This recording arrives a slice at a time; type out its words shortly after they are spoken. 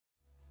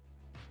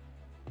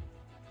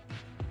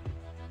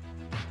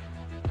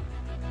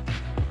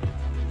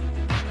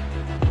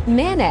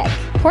manic,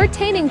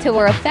 pertaining to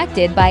or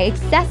affected by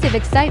excessive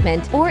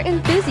excitement or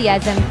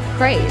enthusiasm,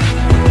 craze.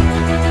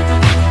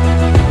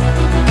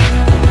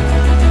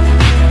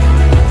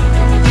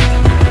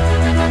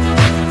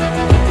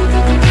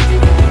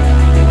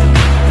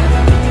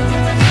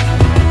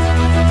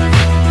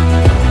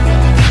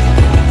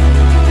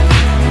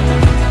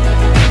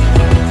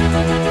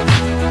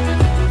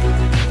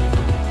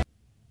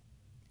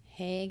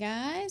 Hey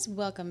guys,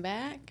 welcome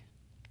back.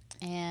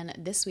 And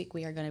this week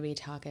we are going to be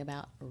talking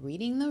about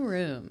reading the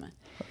room.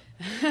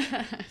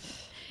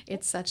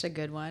 It's such a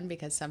good one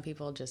because some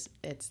people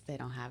they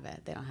don't have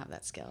it. They don't have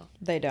that skill.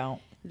 They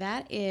don't.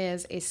 That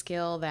is a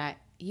skill that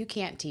you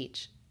can't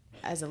teach.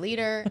 As a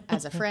leader,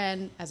 as a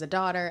friend, as a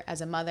daughter,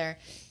 as a mother,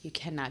 you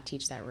cannot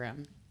teach that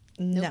room.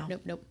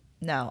 Nope.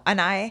 No.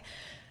 And I,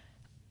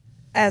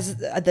 as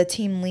the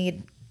team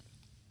lead,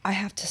 I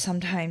have to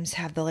sometimes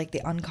have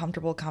the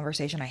uncomfortable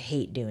conversation. I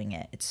hate doing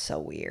it. It's so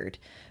weird.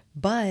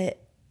 But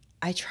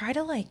I try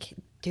to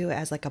do it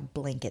as a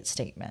blanket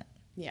statement.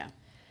 Yeah.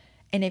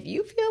 And if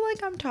you feel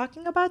like I'm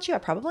talking about you, I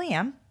probably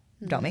am.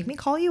 Mm-hmm. Don't make me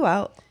call you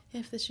out.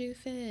 If the shoe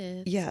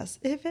fits. Yes,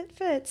 if it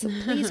fits,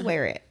 please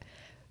wear it.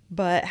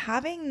 But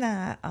having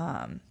that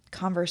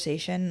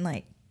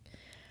conversation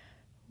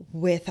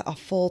with a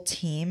full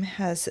team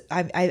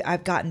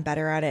I've gotten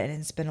better at it, and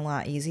it's been a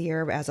lot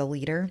easier as a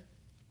leader.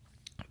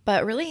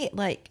 But really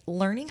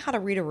learning how to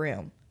read a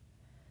room,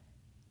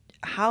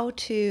 how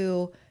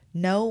to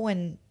know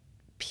when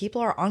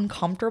people are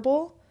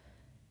uncomfortable,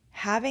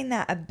 having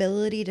that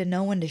ability to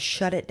know when to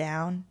shut it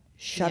down,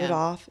 shut it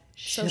off,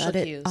 shut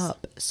it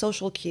up.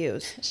 Social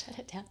cues. Shut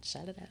it down,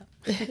 shut it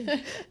out.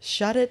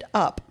 Shut it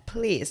up,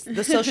 please.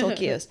 The social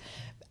cues.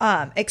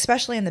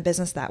 Especially in the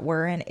business that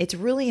we're in, it's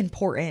really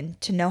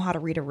important to know how to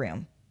read a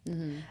room.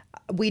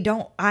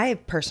 Mm-hmm. I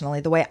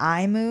personally, the way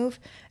I move,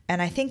 and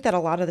I think that a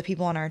lot of the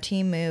people on our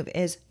team move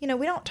is, we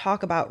don't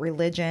talk about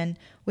religion.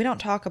 We don't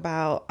talk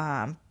about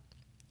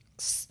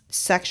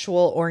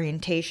sexual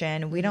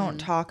orientation. We don't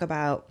talk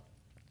about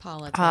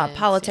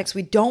politics.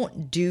 We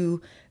don't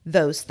do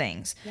those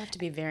things. You have to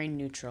be very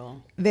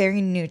neutral.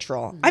 Very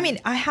neutral. Mm-hmm. I mean,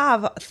 I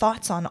have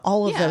thoughts on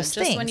all of those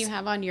things. Just when you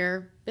have on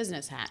your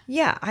business hat.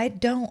 Yeah, I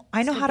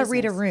know how to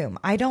read a room.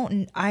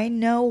 I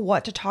know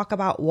what to talk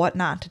about, what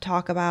not to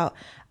talk about.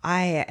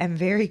 I am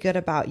very good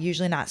about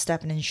usually not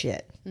stepping in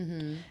shit.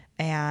 Mm-hmm.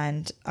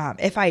 And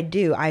if I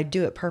do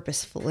it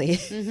purposefully.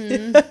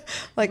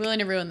 Mm-hmm. Willing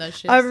to ruin those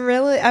shoes.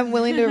 I'm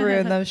willing to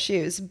ruin those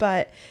shoes.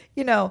 But,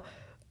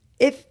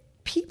 if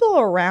people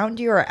around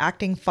you are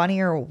acting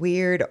funny or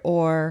weird,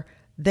 or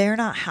they're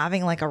not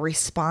having a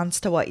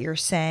response to what you're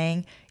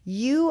saying,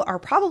 you are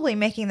probably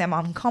making them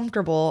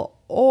uncomfortable,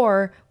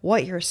 or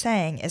what you're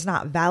saying is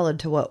not valid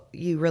to what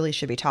you really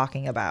should be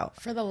talking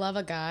about. For the love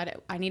of God,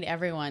 I need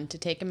everyone to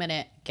take a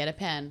minute, get a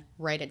pen,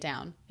 write it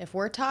down. If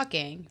we're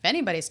talking, if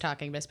anybody's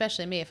talking, but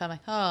especially me, if I'm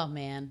like, oh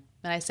man,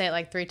 and I say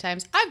it 3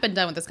 times, I've been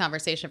done with this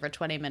conversation for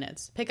 20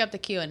 minutes. Pick up the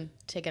cue and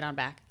take it on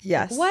back.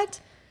 Yes.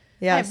 What?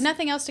 Yes. I have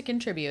nothing else to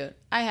contribute.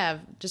 I have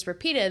just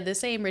repeated the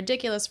same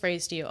ridiculous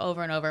phrase to you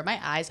over and over. My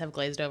eyes have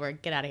glazed over.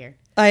 Get out of here.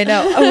 I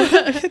know.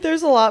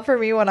 There's a lot for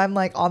me when I'm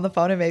on the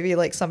phone and maybe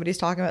somebody's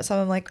talking about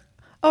something. I'm like,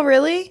 oh,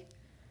 really?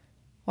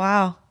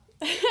 Wow.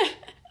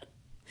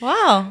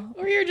 Wow.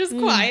 Or you're just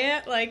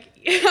quiet. I'm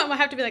gonna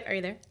have to be are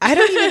you there? I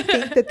don't even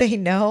think that they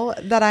know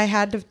that I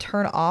had to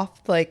turn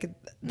off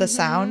the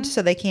sound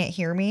so they can't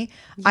hear me.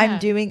 Yeah. I'm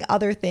doing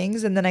other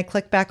things, and then I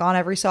click back on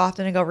every so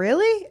often and go,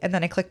 really? And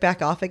then I click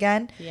back off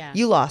again. Yeah.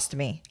 You lost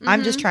me. Mm-hmm.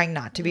 I'm just trying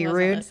not to be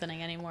rude.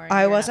 Listening anymore.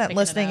 I wasn't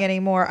listening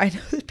anymore. I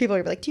know people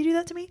are do you do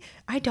that to me?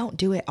 I don't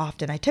do it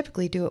often. I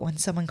typically do it when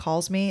someone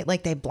calls me.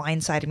 They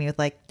blindsided me with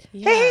hey,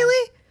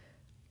 Haley.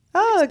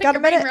 Oh, got a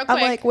minute.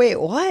 I'm like,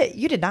 wait, what?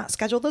 You did not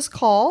schedule this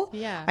call.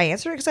 Yeah. I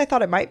answered because I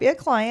thought it might be a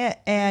client,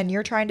 and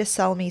you're trying to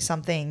sell me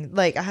something.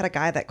 I had a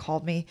guy that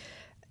called me.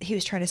 He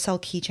was trying to sell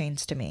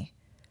keychains to me.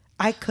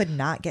 I could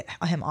not get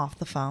him off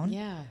the phone.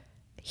 Yeah.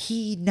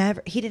 He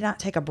did not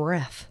take a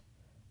breath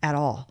at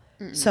all.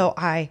 Mm-mm. So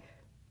I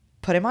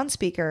put him on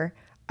speaker.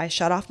 I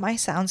shut off my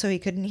sound so he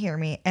couldn't hear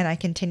me, and I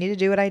continued to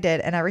do what I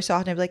did. And every so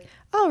often I'd be like,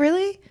 oh,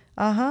 really?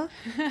 Uh-huh.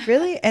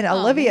 Really? And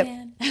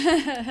Olivia,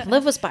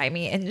 Liv was by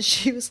me, and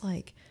she was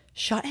like,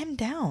 shut him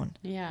down.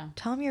 Yeah.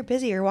 Tell him you're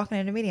busy. You're walking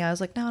into a meeting. I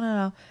was like,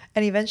 no.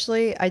 And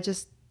eventually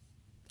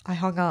I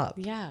hung up.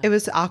 Yeah. It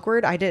was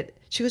awkward.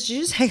 She goes, did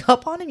you just hang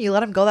up on him? You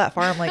let him go that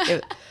far? I'm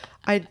like,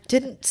 I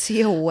didn't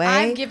see a way.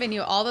 I've given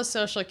you all the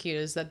social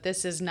cues that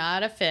this is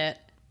not a fit.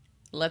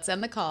 Let's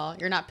end the call.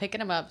 You're not picking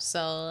him up,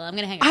 so I'm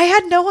going to hang up. I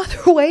had no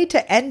other way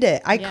to end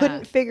it. I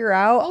couldn't figure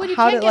out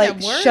how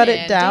to shut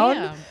it down.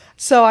 Damn.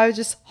 So I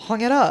just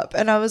hung it up.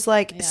 And I was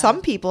like,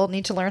 some people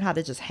need to learn how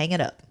to just hang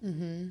it up.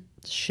 Mm-hmm.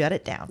 Shut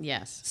it down.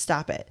 Yes.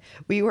 Stop it.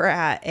 We were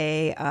at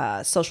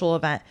a social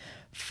event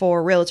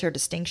for Realtor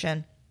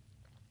Distinction.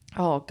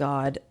 Oh,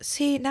 God.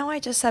 See, now I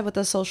just said what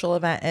the social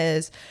event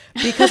is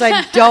because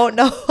I don't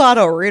know how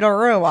to read a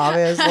room,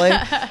 obviously.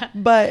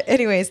 But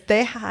anyways,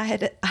 they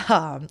had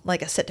a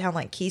sit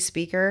down key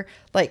speaker.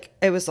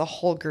 It was a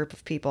whole group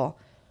of people.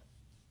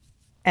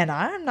 And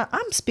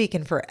I'm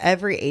speaking for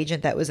every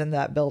agent that was in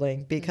that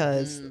building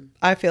because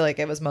I feel like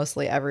it was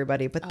mostly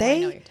everybody, but I know what you're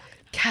they talking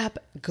about. kept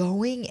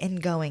going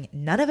and going.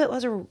 None of it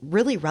was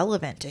really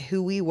relevant to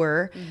who we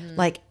were.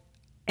 Like,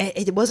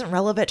 it wasn't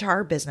relevant to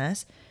our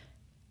business.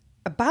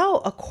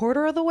 About a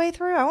quarter of the way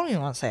through, I don't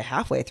even want to say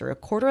halfway through, a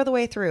quarter of the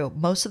way through,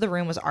 most of the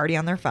room was already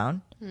on their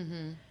phone.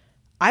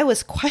 I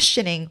was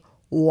questioning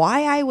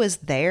why I was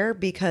there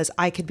because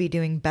I could be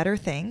doing better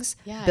things,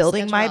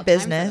 building my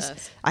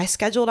business. I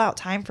scheduled out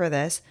time for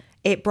this.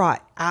 It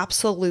brought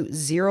absolute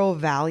zero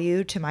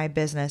value to my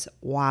business.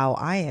 Wow,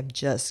 I am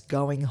just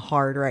going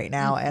hard right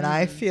now. And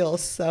I feel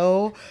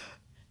so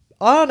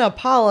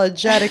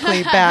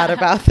unapologetically bad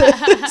about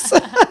this.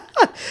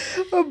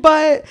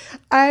 But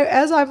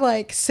as I'm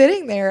like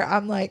sitting there,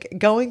 I'm like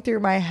going through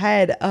my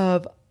head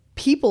of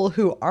people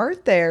who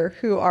aren't there,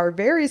 who are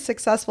very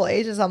successful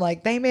agents. I'm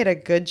like, they made a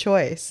good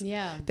choice.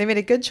 Yeah. They made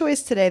a good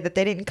choice today that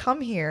they didn't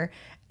come here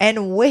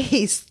and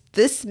waste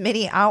this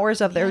many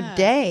hours of their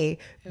day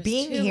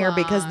being here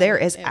because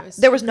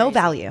there was no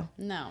value.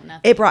 No,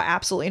 nothing. It brought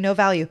absolutely no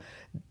value.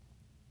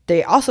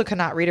 They also could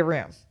not read a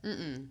room.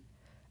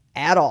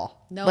 At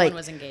all. No one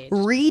was engaged.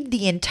 Read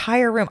the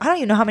entire room. I don't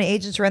even know how many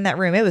agents were in that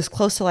room. It was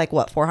close to like,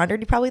 what, 400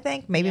 you probably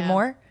think? Maybe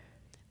more?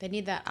 They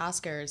need that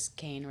Oscars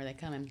cane where they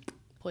come and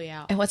pull you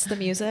out. And what's the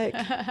music?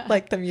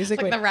 Like the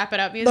music. Like the wrap it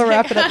up music. The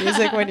wrap it up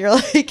music when you're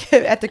like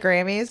at the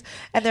Grammys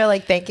and they're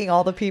like thanking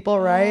all the people,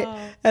 right?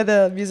 And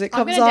the music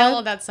comes on. I'm going to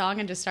download that song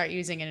and just start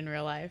using it in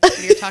real life.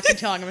 When you're talking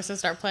too long, I'm just going to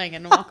start playing it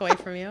and walk away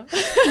from you.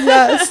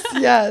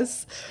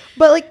 Yes.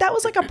 But like that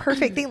was like a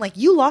perfect thing. Like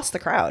you lost the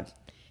crowd.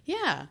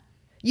 Yeah.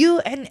 You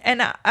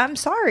and I'm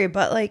sorry,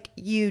 but like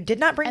you did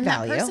not bring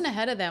value. And that person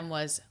ahead of them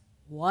was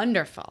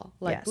wonderful.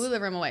 Like blew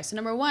the room away. So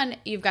number one,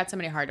 you've got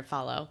somebody hard to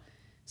follow.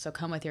 So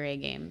come with your A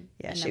game.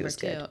 Yeah, and she was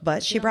two, good,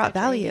 but she brought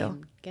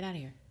value. Get out of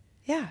here.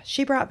 Yeah,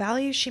 she brought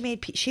value.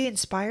 She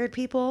inspired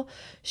people.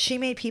 She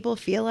made people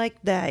feel like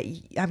that.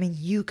 I mean,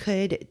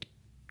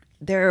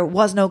 there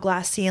was no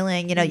glass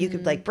ceiling. You know, you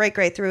could like break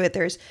right through it.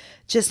 There's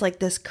just like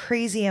this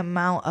crazy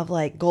amount of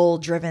like goal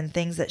driven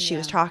things that she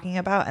was talking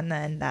about, and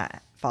then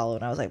that followed.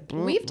 And I was like,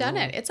 we've done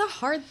it. It's a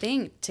hard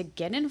thing to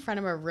get in front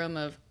of a room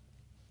of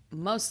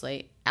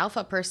mostly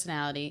alpha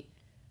personality,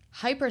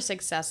 hyper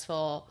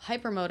successful,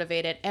 hyper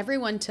motivated.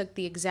 Everyone took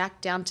the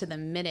exact down to the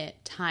minute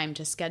time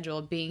to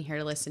schedule being here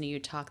to listen to you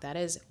talk. That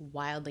is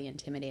wildly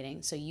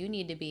intimidating. So you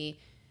need to be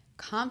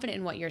confident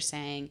in what you're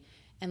saying.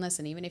 And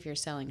listen, even if you're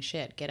selling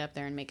shit, get up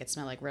there and make it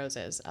smell like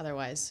roses.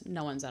 Otherwise,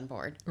 no one's on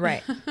board.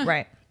 Right.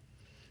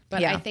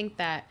 But I think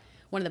that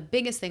one of the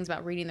biggest things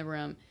about reading the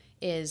room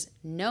is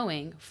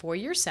knowing for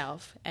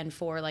yourself and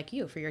for like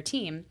you, for your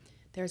team,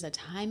 there's a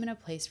time and a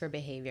place for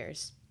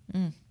behaviors.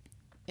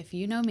 If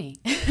you know me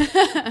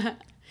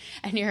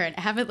and you're an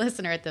avid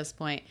listener at this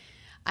point,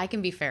 I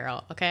can be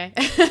feral, okay?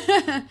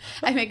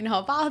 I make no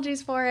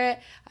apologies for it.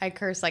 I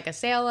curse like a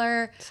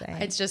sailor. Same.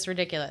 It's just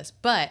ridiculous.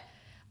 But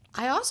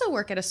I also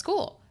work at a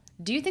school.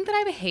 Do you think that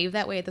I behave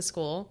that way at the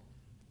school?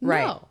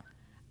 Right. No.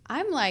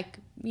 I'm like,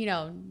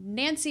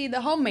 Nancy the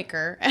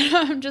homemaker. And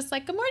I'm just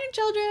like, good morning,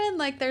 children.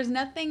 Like, there's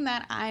nothing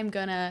that I'm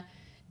going to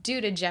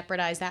do to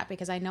jeopardize that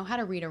because I know how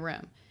to read a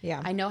room.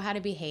 Yeah. I know how to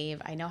behave.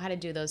 I know how to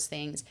do those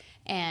things.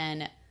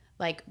 And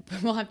like,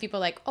 we'll have people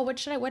like, oh, what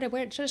should I wear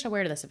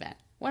to this event?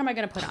 What am I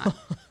going to put on?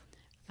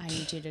 I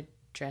need you to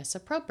dress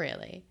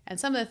appropriately. And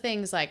some of the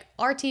things like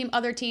our team,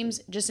 other teams,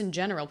 just in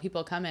general,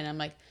 people come in. I'm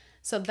like,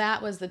 so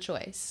that was the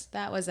choice.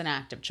 That was an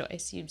active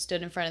choice. You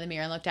stood in front of the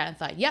mirror and looked at it and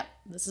thought, yep,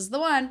 this is the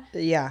one.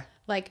 Yeah.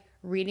 Like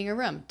reading a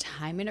room,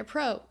 time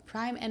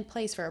and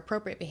place for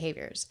appropriate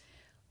behaviors.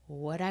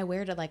 What I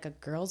wear to like a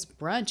girl's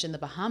brunch in the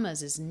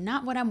Bahamas is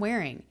not what I'm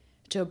wearing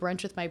to a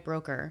brunch with my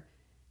broker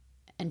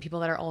and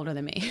people that are older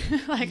than me.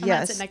 Like I'm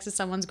not sitting next to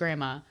someone's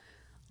grandma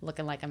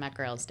looking like I'm at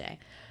Girls' Day.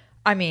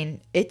 I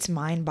mean, it's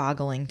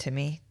mind-boggling to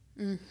me,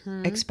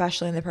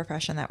 especially in the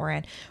profession that we're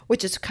in,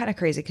 which is kind of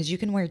crazy because you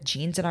can wear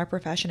jeans in our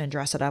profession and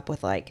dress it up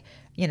with like,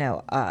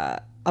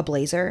 a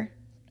blazer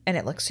and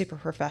it looks super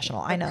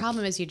professional. I know. The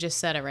problem is you just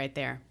said it right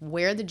there.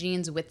 Wear the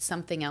jeans with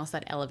something else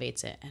that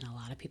elevates it. And a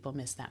lot of people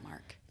miss that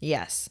mark.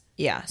 Yes,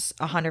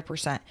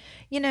 100%.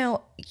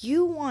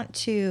 You want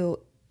to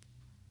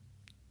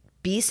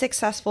be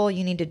successful,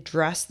 you need to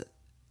dress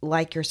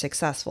like you're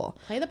successful.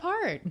 Play the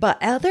part.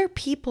 But other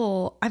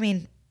people, I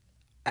mean,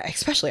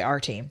 especially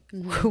our team,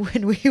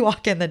 when we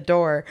walk in the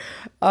door,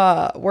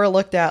 we're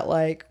looked at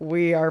like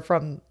we are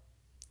from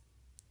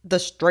the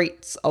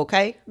streets,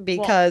 okay?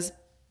 Because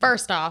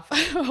first off,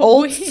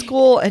 old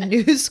school and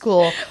new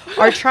school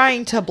are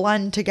trying to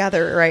blend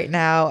together right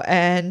now.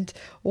 And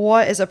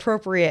what is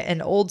appropriate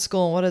in old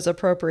school and what is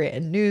appropriate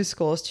in new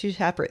school is two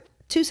separate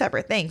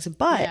things.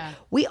 But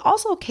we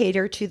also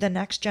cater to the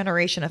next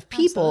generation of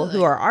people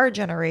who are our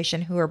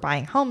generation who are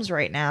buying homes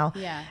right now.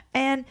 Yeah.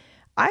 And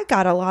I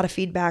got a lot of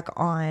feedback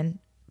on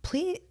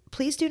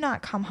please do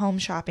not come home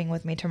shopping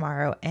with me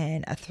tomorrow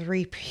in a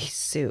 3-piece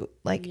suit.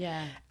 Like,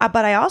 Yeah.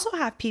 But I also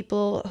have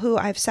people who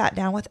I've sat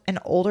down with, an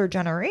older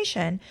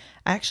generation.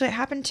 Actually, it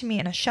happened to me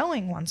in a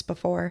showing once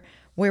before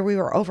where we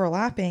were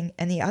overlapping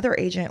and the other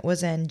agent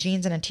was in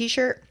jeans and a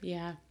t-shirt.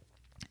 Yeah.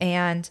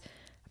 And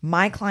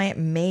my client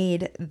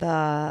made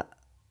the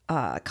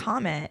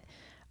comment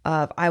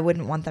of, I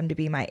wouldn't want them to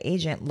be my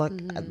agent. Look,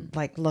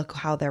 look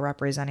how they're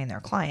representing their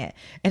client.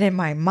 And in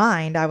my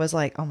mind, I was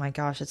like, oh my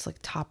gosh, it's like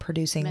top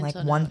producing,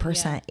 Mental like note,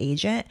 1%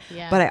 agent.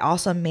 Yeah. But I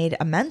also made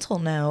a mental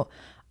note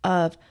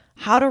of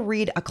how to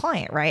read a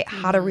client, right?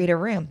 How to read a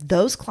room.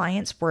 Those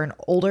clients were an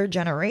older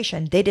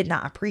generation. They did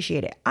not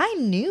appreciate it. I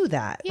knew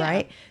that, Yeah.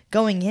 right?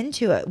 Going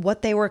into it,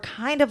 what they were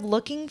kind of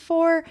looking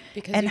for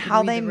Because and you could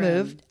how read they the room.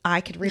 moved.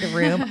 I could read a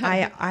room.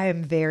 I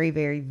am very,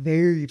 very,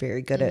 very,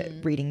 very good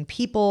at reading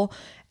people.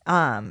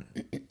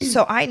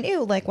 So I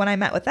knew, like, when I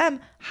met with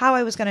them, how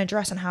I was going to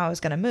dress and how I was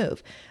going to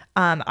move.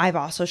 I've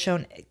also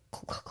shown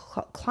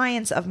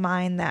clients of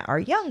mine that are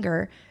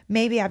younger,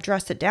 maybe I've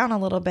dressed it down a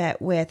little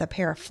bit with a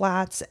pair of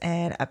flats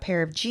and a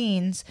pair of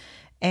jeans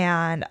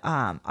and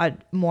a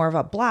more of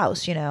a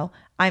blouse, you know.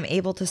 I'm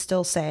able to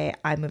still say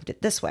I moved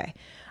it this way.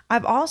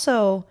 I've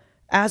also,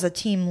 as a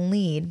team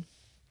lead,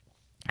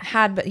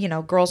 had, you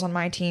know, girls on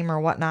my team or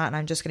whatnot, and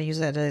I'm just going to use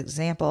it as an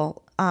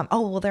example.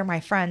 Oh, well, they're my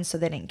friends, so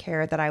they didn't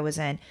care that I was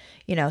in,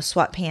 you know,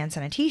 sweatpants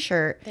and a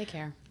t-shirt. They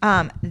care.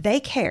 They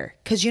care,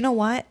 because you know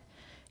what?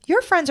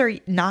 Your friends are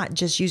not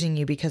just using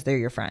you because they're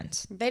your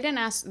friends. They didn't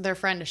ask their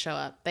friend to show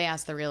up. They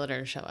asked the realtor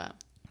to show up.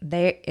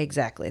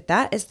 Exactly.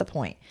 That is the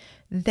point.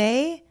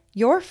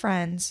 Your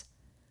friends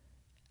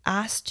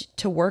asked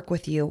to work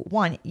with you,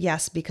 one,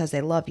 yes, because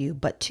they love you,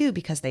 but two,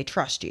 because they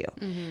trust you.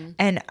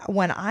 And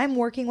when I'm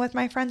working with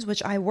my friends,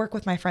 which I work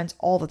with my friends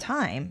all the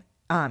time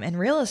in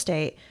real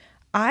estate,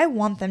 I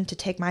want them to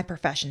take my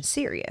profession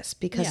serious,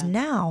 because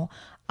now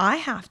I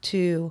have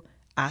to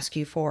ask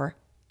you for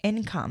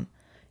income,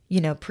 you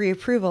know,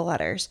 pre-approval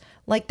letters.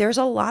 Like, there's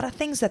a lot of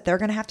things that they're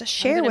going to have to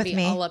share with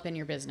me. All up in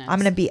your business. I'm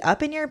going to be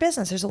up in your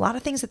business. There's a lot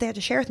of things that they have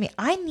to share with me.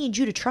 I need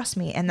you to trust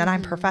me and that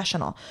I'm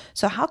professional.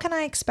 So how can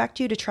I expect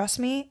you to trust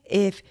me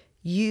if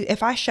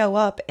I show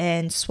up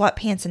in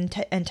sweatpants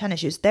and tennis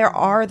shoes? There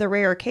are the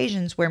rare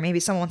occasions where maybe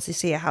someone wants to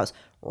see a house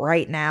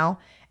right now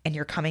and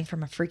you're coming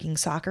from a freaking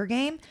soccer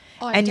game,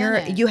 and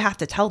you have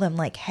to tell them,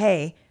 like,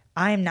 hey,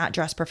 I am not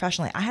dressed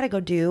professionally. I had to go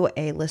do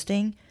a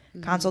listing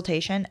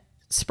consultation,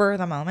 spur of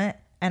the moment.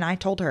 And I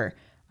told her,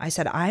 I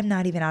said, I'm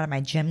not even out of my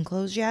gym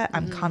clothes yet.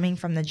 I'm coming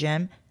from the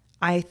gym.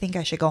 I think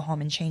I should go home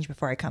and change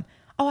before I come.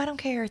 Oh, I don't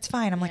care. It's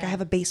fine. I'm like, I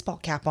have a baseball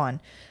cap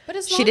on. But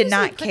as long she did as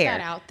not you put care.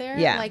 that out there,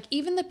 like,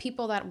 even the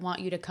people that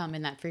want you to come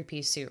in that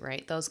 3-piece suit,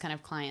 right? Those kind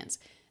of clients,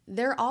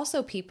 they're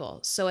also people.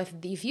 So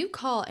if you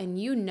call and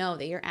you know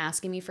that you're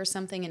asking me for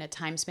something in a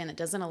time span that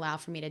doesn't allow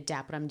for me to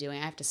adapt what I'm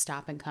doing, I have to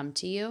stop and come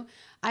to you.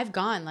 I've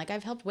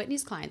helped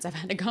Whitney's clients. I've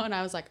had to go and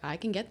I was like, I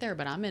can get there,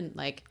 but I'm in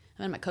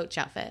my coach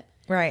outfit.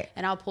 Right.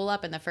 And I'll pull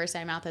up and the first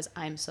thing out is,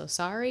 I'm so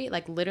sorry.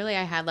 Like, literally,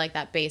 I had like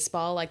that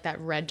baseball, like that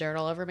red dirt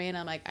all over me. And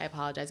I'm like, I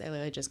apologize. I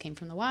literally just came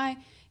from the Y,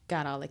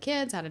 got all the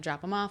kids, had to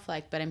drop them off.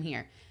 Like, but I'm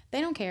here. They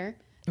don't care.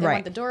 They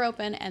want the door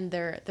open, and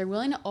they're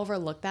willing to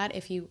overlook that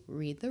if you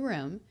read the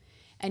room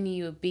and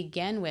you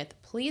begin with,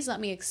 please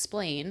let me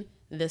explain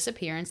this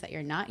appearance that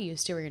you're not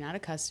used to or you're not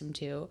accustomed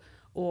to,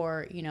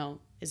 or, you know,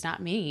 is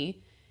not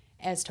me,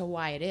 as to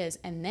why it is.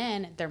 And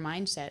then their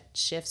mindset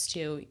shifts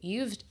to,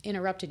 you've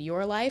interrupted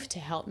your life to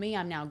help me.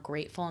 I'm now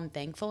grateful and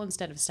thankful,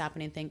 instead of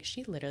stopping and think,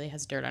 she literally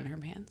has dirt on her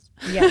pants.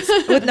 Yes,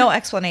 with no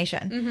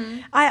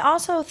explanation. I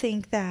also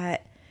think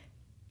that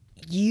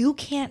you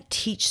can't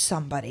teach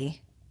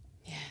somebody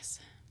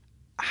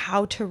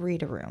how to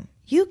read a room.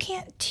 You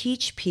can't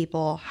teach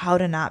people how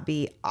to not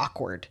be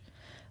awkward.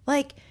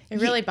 Like, it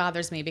really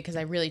bothers me because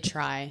I really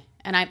try.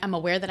 And I'm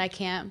aware that I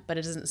can't, but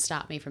it doesn't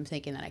stop me from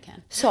thinking that I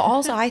can. So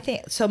also, I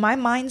think, so my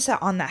mindset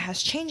on that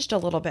has changed a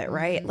little bit,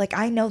 right? Like,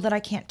 I know that I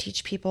can't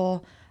teach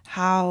people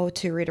how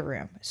to read a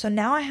room. So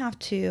now I have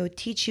to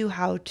teach you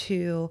how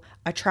to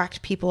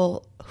attract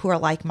people who are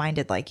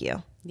like-minded like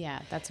you.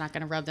 Yeah, that's not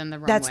going to rub them the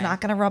wrong way. That's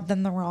not going to rub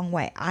them the wrong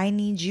way. I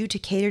need you to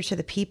cater to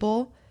the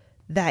people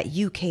that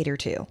you cater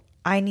to.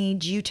 I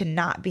need you to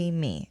not be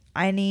me.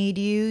 I need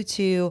you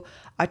to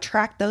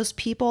attract those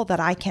people that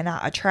I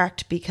cannot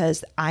attract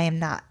because I am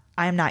not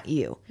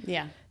you.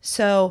 Yeah.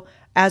 So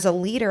as a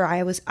leader,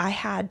 I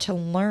had to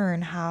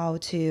learn how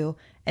to,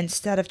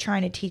 instead of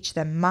trying to teach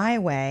them my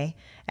way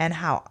and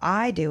how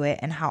I do it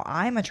and how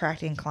I'm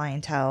attracting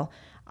clientele,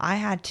 I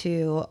had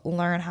to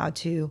learn how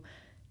to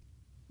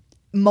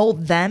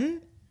mold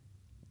them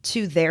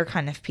to their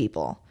kind of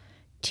people.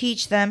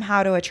 Teach them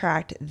how to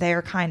attract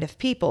their kind of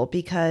people,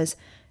 because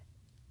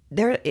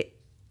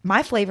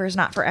my flavor is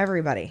not for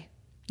everybody.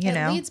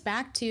 It leads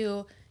back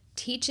to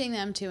teaching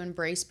them to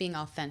embrace being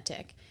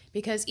authentic.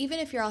 Because even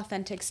if your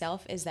authentic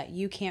self is that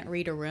you can't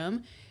read a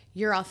room,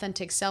 your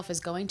authentic self is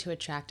going to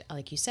attract,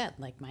 like you said,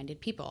 like-minded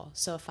people.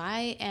 So if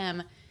I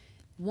am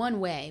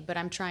one way, but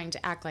I'm trying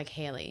to act like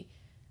Haley,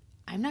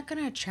 I'm not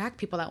going to attract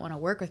people that want to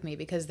work with me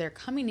because they're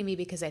coming to me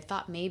because they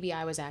thought maybe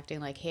I was acting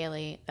like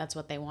Haley, that's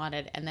what they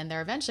wanted. And then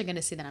they're eventually going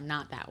to see that I'm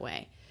not that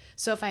way.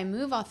 So if I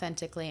move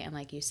authentically, and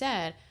like you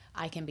said,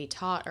 I can be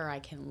taught or I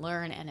can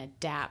learn and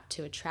adapt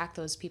to attract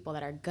those people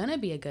that are going to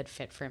be a good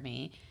fit for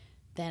me,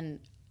 then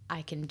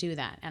I can do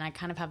that. And I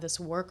kind of have this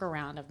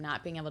workaround of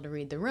not being able to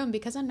read the room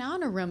because I'm now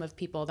in a room of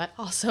people that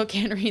also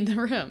can't read the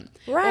room.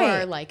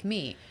 Right. Or like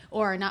me,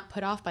 or are not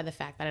put off by the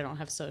fact that I don't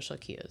have social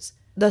cues.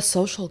 The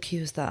social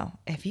cues, though,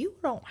 if you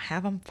don't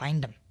have them,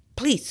 find them.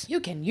 Please. You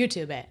can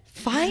YouTube it.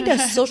 Find a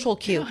social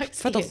cue. No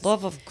For the excuse.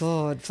 love of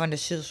God, find a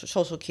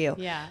social cue.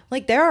 Yeah.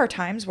 Like, there are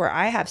times where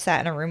I have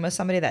sat in a room with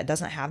somebody that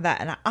doesn't have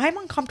that, and I'm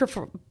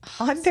uncomfortable.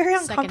 I'm very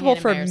uncomfortable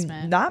for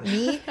embarrassment. not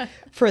me,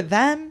 for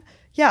them.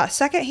 Yeah,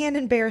 secondhand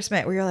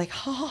embarrassment where you're like,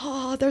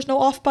 oh, there's no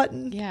off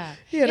button. Yeah.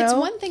 You know? It's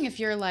one thing if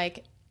you're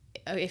like,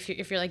 if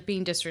you're like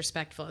being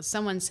disrespectful, it's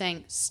someone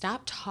saying,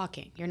 stop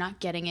talking. You're not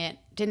getting it.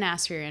 Didn't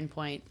ask for your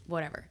endpoint,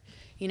 whatever,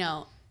 you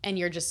know, and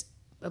you're just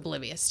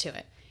oblivious to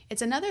it.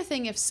 It's another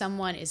thing if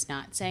someone is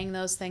not saying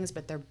those things,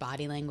 but their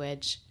body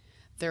language,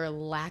 their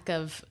lack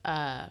of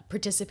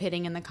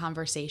participating in the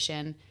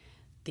conversation,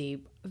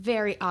 the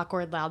very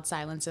awkward, loud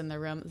silence in the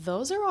room,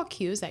 those are all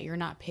cues that you're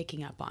not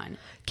picking up on.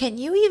 Can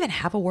you even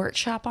have a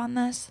workshop on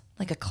this?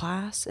 Like a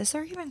class? Is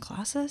there even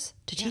classes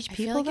to teach I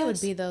people feel like this? it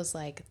would be those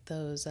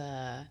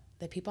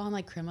the people on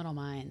like Criminal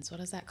Minds. What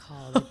is that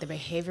called? Like the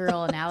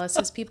behavioral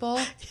analysis people.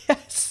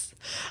 Yes.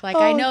 Like,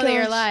 I know that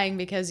you're gosh. lying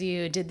because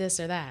you did this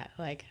or that.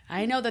 Like,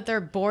 I know that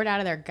they're bored out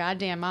of their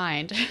goddamn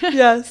mind.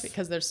 Yes.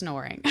 Because they're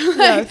snoring.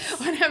 Yes. Like,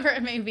 whatever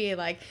it may be.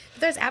 Like,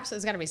 there's got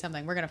to be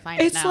something. We're going to find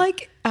it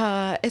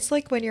now. It's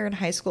like when you're in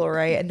high school,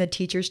 right? And the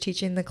teacher's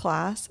teaching the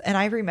class. And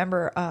I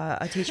remember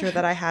a teacher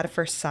that I had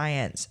for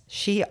science.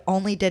 She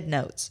only did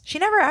notes. She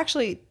never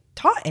actually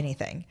taught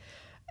anything.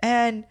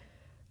 And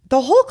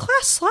the whole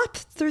class slept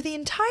through the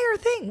entire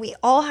thing. We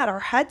all had our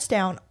heads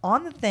down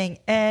on the thing.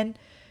 And,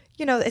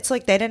 you know, it's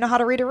like they didn't know how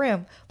to read a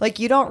room. Like,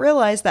 you don't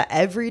realize that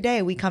every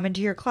day we come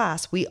into your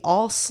class, we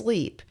all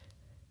sleep.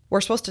 We're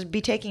supposed to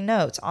be taking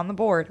notes on the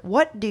board.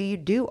 What do you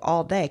do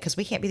all day? Because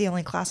we can't be the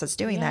only class that's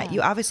doing that.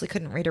 You obviously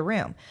couldn't read a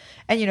room.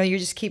 And, you know, you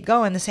just keep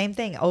going the same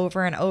thing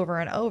over and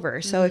over and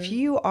over. So if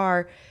you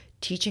are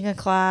teaching a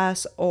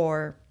class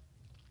or,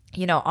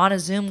 you know, on a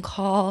Zoom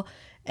call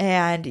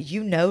and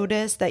you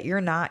notice that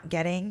you're not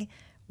getting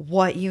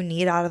what you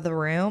need out of the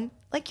room,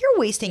 like you're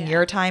wasting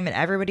your time and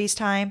everybody's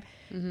time.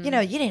 You know,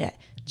 you need to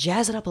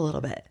jazz it up a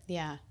little bit.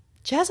 Yeah.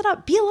 Jazz it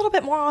up. Be a little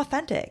bit more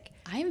authentic.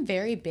 I'm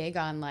very big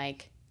on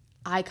like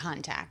eye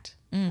contact.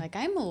 Like,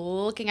 I'm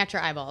looking at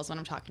your eyeballs when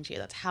I'm talking to you.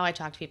 That's how I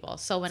talk to people.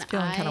 So when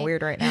Feeling kind of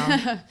weird right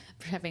now.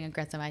 having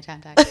aggressive eye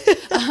contact,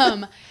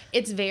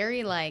 it's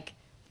very like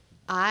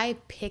I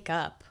pick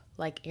up.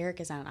 Like, Eric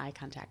is not an eye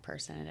contact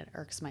person, and it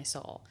irks my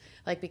soul.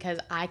 Like, because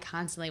I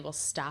constantly will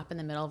stop in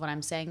the middle of what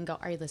I'm saying and go,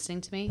 "Are you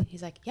listening to me?"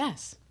 He's like,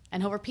 "Yes,"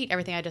 and he'll repeat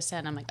everything I just said.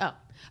 And I'm like, "Oh,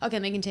 okay,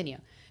 let me continue."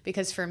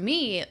 Because for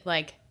me,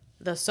 like,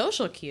 the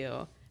social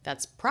cue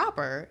that's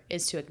proper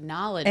is to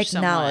acknowledge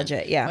someone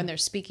it, yeah. when they're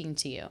speaking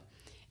to you.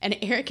 And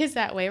Eric is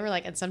that way where,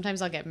 like, and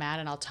sometimes I'll get mad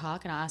and I'll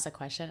talk and I'll ask a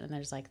question and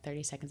there's like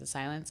 30 seconds of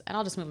silence and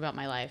I'll just move about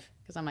my life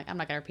because I'm like, I'm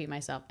not going to repeat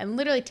myself. And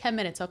literally 10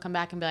 minutes, he'll come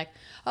back and be like,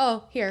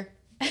 "Oh, here,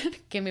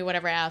 give me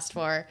whatever I asked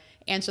for,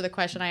 answer the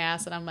question I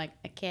asked." And I'm like,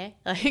 okay,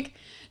 like,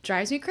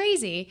 drives me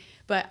crazy.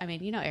 But I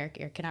mean, you know,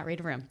 Eric cannot read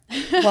a room.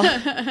 Well,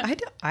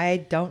 I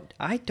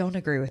don't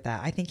agree with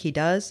that. I think he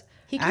does.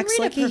 He can acts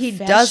read like a he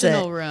does it.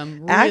 professional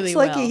room really Acts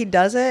like well. he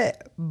does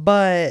it,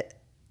 but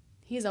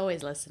He's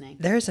always listening.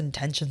 there's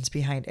intentions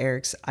behind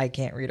Eric's "I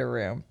can't read a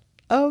room."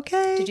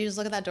 Okay. Did you just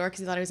look at that door because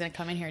you thought he was going to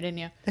come in here, didn't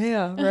you?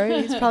 Yeah,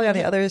 right? He's probably on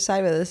the other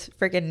side with his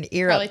freaking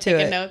ear Probably up to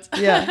taking it. notes.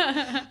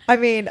 Yeah. I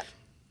mean,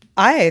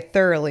 I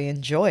thoroughly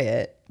enjoy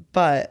it,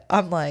 but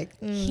I'm like,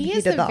 He he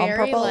is did the that on very,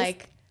 purpose.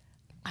 like,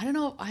 I don't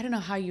know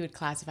how you would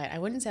classify it. I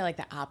wouldn't say like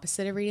the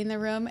opposite of reading the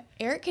room.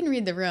 Eric can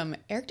read the room.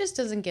 Eric just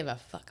doesn't give a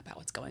fuck about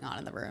what's going on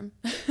in the room.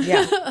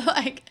 Yeah.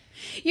 Like,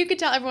 you could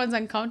tell everyone's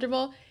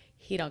uncomfortable.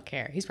 He don't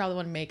care. He's probably the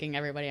one making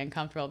everybody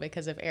uncomfortable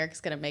because if Eric's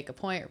going to make a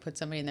point or put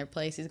somebody in their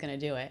place, he's going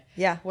to do it.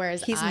 Yeah.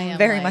 Whereas he's I am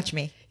very like, much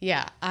me.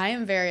 Yeah. I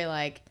am very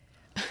like,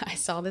 I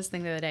saw this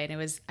thing the other day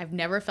and I've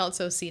never felt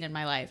so seen in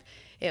my life.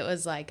 It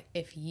was like,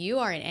 if you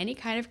are in any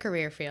kind of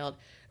career field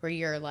where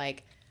you're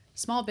like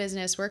small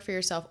business, work for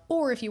yourself,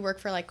 or if you work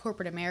for like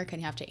corporate America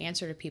and you have to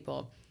answer to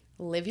people,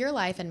 live your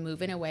life and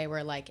move in a way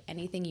where like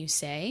anything you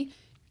say,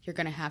 you're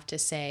going to have to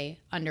say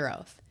under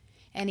oath.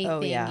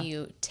 Anything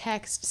you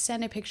text,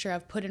 send a picture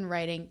of, put in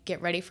writing, get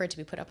ready for it to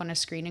be put up on a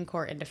screen in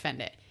court and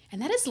defend it.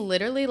 And that is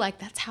literally like,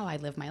 that's how I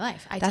live my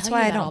life. That's tell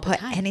why you I that all don't the put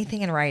time.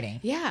 anything in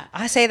writing. Yeah.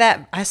 I say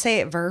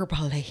it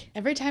verbally.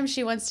 Every time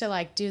she wants to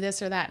like do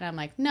this or that, and I'm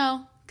like,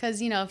 no, because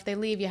you know if they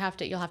leave, you'll have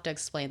to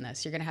explain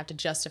this. You're gonna have to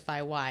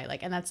justify why.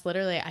 Like, and that's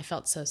literally, I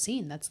felt so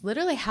seen. That's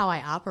literally how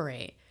I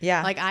operate.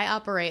 Yeah. Like I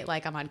operate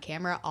like I'm on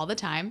camera all the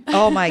time.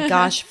 Oh my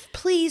gosh.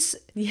 Please,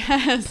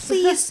 Yes.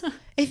 please,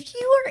 if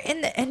you are in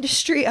the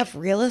industry of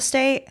real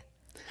estate,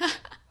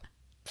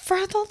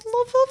 for the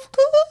love of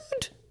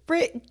God,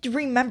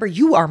 remember,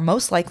 you are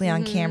most likely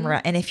on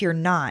camera. And if you're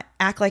not,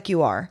 act like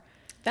you are.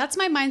 That's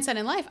my mindset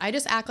in life. I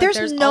just act like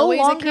there's no always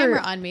longer a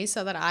camera on me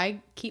so that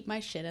I keep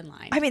my shit in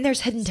line. I mean, there's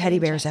hidden teddy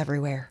bears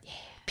everywhere. Yeah.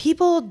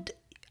 People...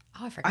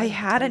 Oh, I forgot. I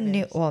had a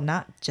new, well,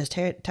 not just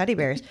teddy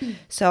bears.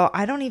 So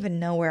I don't even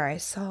know where I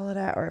saw it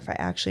at or if I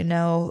actually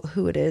know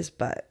who it is,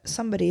 but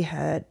somebody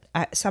had,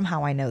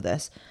 somehow I know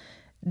this,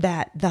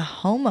 that the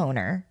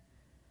homeowner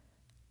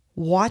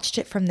watched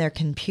it from their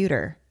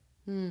computer.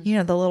 You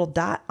know, the little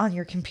dot on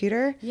your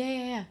computer?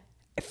 Yeah.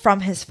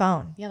 From his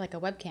phone. Yeah, like a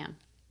webcam.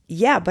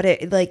 Yeah, but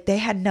it like they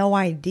had no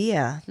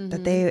idea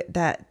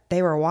that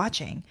they were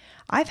watching.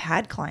 I've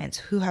had clients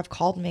who have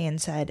called me and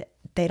said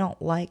they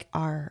don't like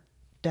our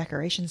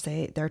decorations.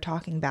 They're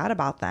talking bad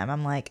about them.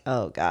 I'm like,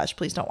 oh gosh,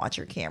 please don't watch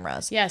your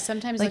cameras. Yeah,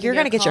 sometimes like you're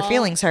gonna get your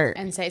feelings hurt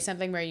and say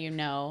something where you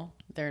know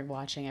they're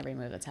watching every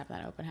move that's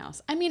happening at open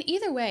house. I mean,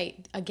 either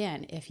way,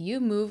 again, if you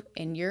move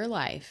in your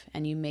life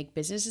and you make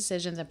business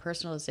decisions and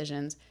personal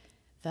decisions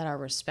that are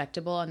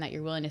respectable and that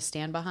you're willing to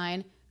stand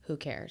behind, who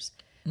cares?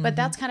 But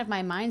that's kind of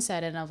my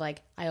mindset, and of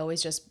like, I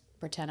always just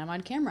pretend I'm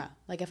on camera.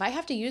 Like if I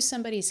have to use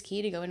somebody's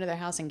key to go into their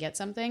house and get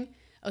something,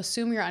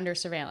 assume you're under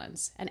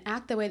surveillance and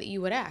act the way that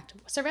you would act.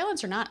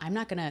 Surveillance or not, I'm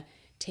not going to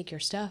take your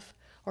stuff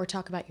or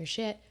talk about your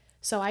shit.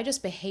 So I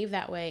just behave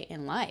that way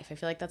in life. I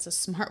feel like that's a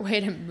smart way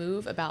to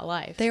move about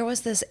life. There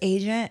was this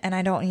agent, and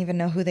I don't even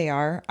know who they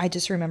are. I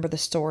just remember the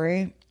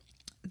story,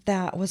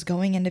 that was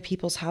going into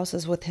people's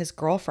houses with his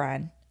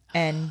girlfriend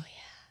and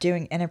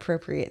doing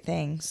inappropriate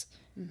things.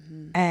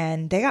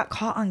 And they got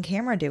caught on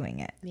camera doing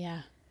it.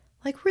 Yeah.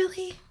 Like,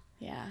 really?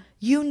 Yeah.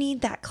 You need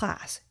that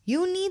class.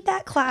 You need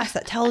that class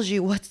that tells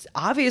you what's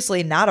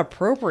obviously not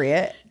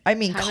appropriate. I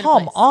mean,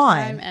 come on.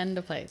 Time and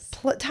a place.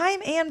 Time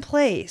and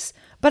place.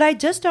 But I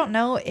just don't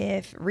know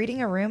if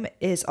reading a room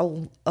is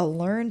a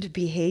learned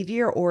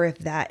behavior, or if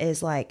that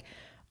is like,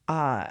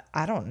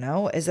 I don't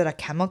know. Is it a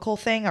chemical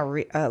thing?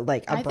 Like a brain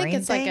thing? I think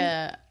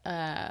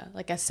it's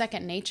like a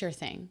second nature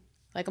thing.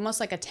 Like almost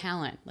like a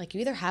talent. Like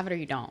you either have it or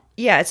you don't.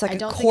 Yeah, it's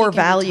like a core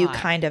value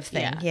kind of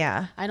thing.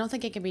 Yeah. I don't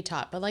think it can be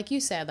taught. But like you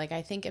said, like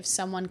I think if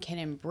someone can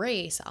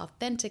embrace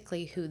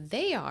authentically who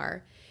they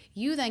are,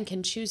 you then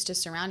can choose to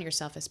surround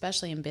yourself,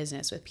 especially in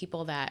business, with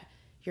people that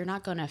you're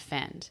not going to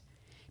offend.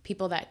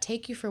 People that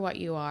take you for what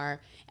you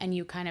are, and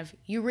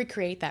you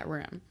recreate that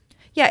room.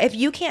 Yeah, if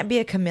you can't be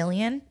a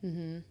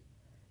chameleon,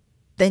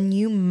 then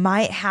you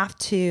might have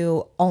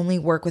to only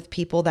work with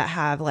people that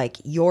have like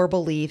your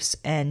beliefs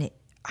and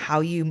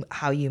how you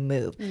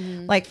move.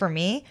 Like for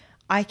me,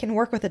 I can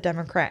work with a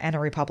Democrat and a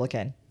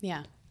Republican.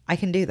 Yeah. I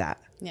can do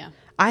that. Yeah.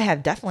 I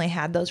have definitely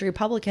had those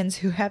Republicans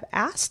who have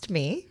asked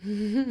me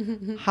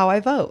how I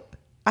vote.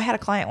 I had a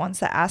client once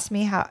that asked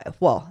me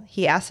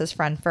he asked his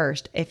friend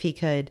first if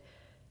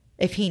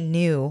he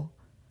knew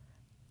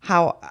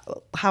who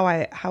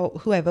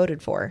I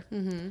voted for.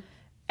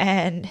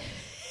 And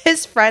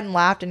his friend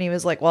laughed and he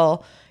was like,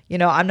 well,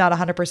 I'm not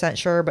 100%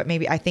 sure, but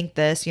maybe I think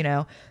this,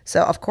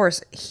 So of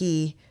course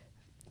he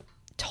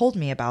told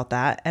me about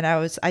that, and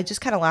I just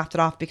kind of laughed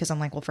it off because I'm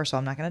like, well, first of all,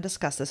 I'm not going to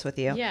discuss this with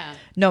you. Yeah.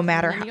 No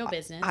matter none of your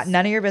business.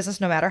 None of your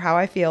business, no matter how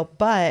I feel.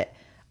 But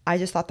I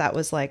just thought that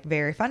was like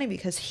very funny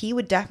because he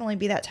would definitely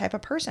be that type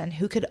of person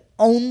who could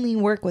only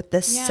work with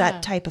this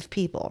set type of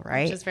people,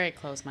 right? Which is very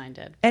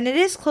close-minded. And it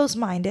is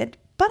close-minded,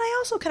 but I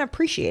also can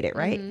appreciate it,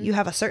 right? You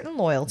have a certain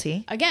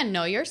loyalty. Again,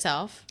 know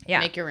yourself.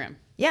 Yeah. Make your room.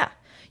 Yeah.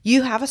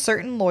 You have a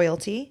certain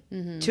loyalty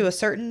to a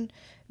certain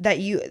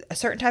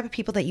type of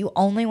people that you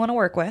only want to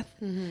work with,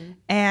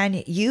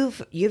 and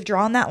you've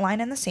drawn that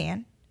line in the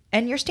sand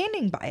and you're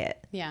standing by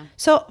it. Yeah.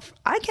 So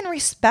I can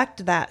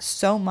respect that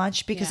so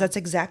much because that's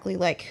exactly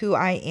like who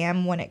I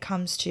am when it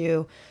comes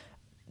to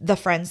the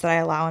friends that I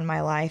allow in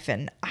my life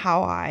and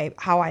how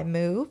I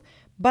move.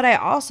 But I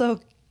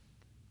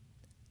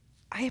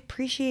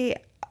appreciate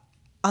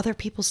other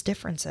people's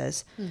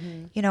differences,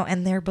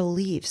 and their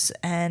beliefs,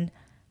 and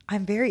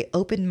I'm very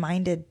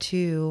open-minded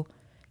to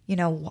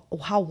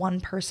how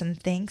one person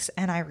thinks,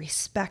 and I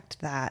respect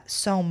that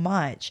so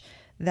much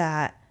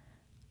that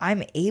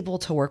I'm able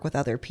to work with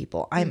other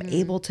people. I'm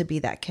able to be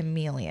that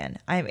chameleon.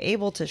 I'm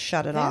able to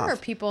shut it off. There are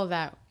people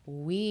that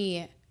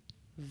we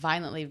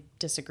violently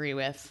disagree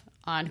with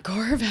on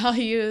core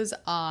values,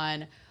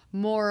 on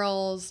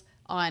morals,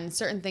 on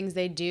certain things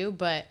they do,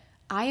 but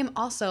I am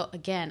also,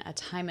 again, a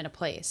time and a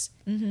place.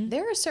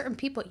 There are certain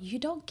people, you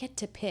don't get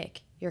to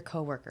pick your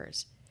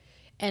coworkers.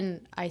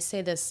 And I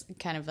say this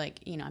kind of like,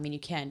 you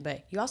can,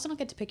 but you also don't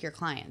get to pick your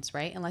clients,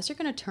 right? Unless you're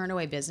going to turn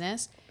away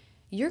business,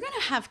 you're going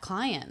to have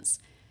clients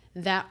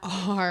that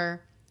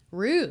are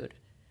rude.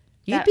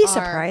 You'd be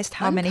surprised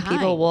how many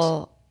people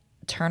will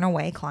turn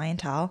away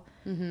clientele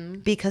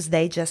because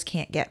they just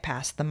can't get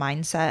past the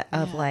mindset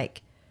of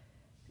like,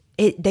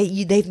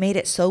 they've made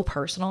it so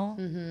personal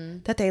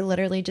that they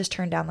literally just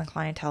turn down the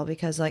clientele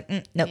because like,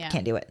 nope,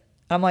 can't do it.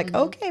 I'm like,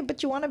 okay,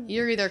 but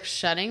you're either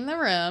shutting the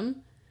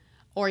room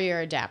or you're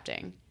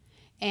adapting.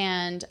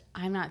 And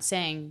I'm not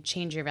saying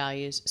change your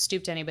values,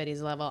 stoop to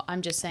anybody's level.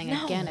 I'm just saying,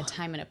 again, a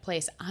time and a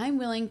place. I'm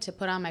willing to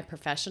put on my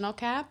professional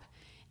cap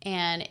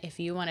And if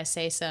you want to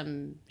say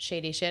some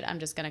shady shit, I'm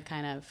just going to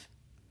kind of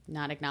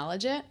not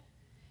acknowledge it,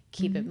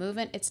 keep it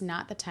moving. It's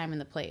not the time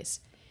and the place.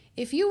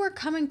 If you were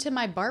coming to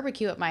my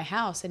barbecue at my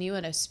house and you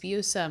want to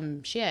spew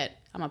some shit,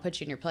 I'm going to put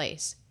you in your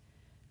place.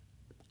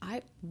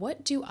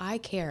 What do I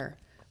care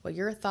what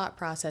your thought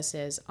process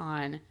is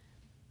on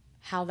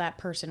how that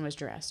person was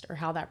dressed or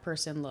how that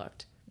person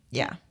looked?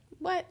 Yeah.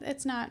 What?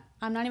 It's not.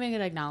 I'm not even going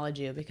to acknowledge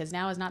you because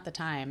now is not the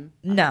time.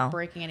 No. I'm not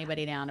breaking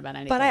anybody down about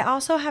anything. But I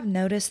also have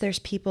noticed there's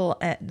people,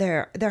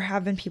 there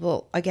have been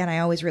people, again, I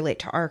always relate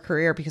to our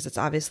career because it's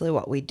obviously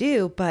what we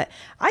do, but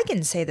I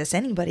can say this,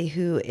 anybody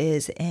who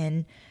is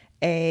in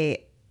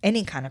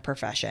any kind of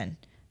profession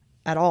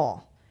at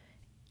all,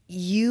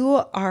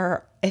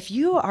 if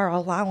you are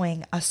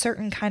allowing a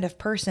certain kind of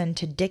person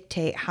to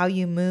dictate how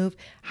you move,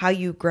 how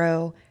you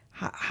grow,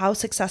 how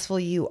successful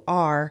you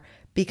are,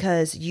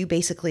 because you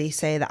basically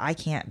say that I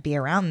can't be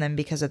around them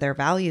because of their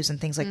values and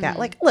things like that.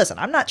 Like, listen,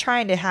 I'm not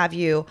trying to have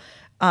you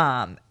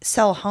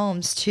sell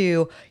homes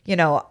to,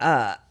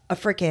 a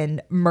freaking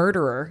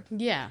murderer.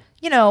 Yeah.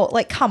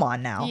 Like, come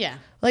on now. Yeah.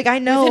 Like, I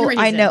know.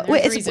 There's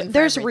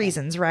everything.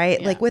 reasons,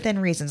 right? Yeah. Like, within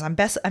reasons. I'm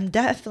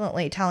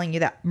definitely telling you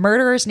that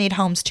murderers need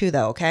homes too,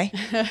 though. Okay.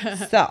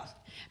 So.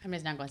 I'm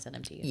just not going to send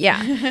them to you.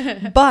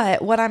 Yeah.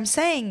 But what I'm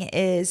saying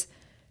is,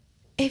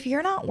 if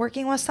you're not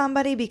working with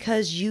somebody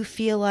because you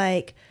feel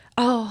like,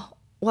 oh,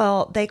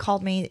 well, they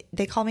called me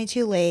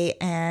too late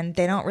and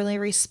they don't really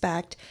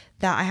respect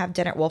that I have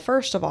dinner. Well,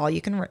 first of all,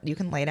 you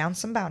can lay down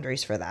some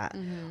boundaries for that.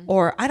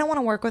 Or I don't want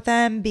to work with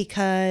them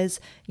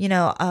because,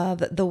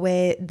 of the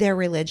way their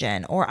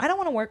religion, or I don't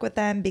want to work with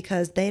them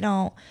because they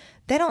don't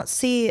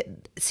see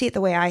it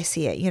the way I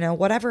see it.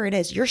 Whatever it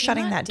is, you're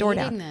shutting that door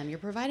down. Them. You're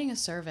providing a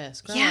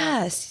service.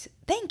 Yes.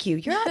 Thank you.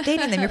 You're not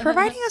dating them. You're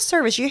providing a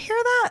service. You hear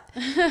that?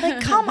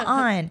 Like, come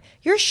on.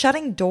 You're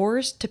shutting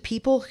doors to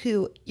people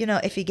who,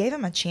 if you gave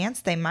them a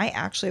chance, they might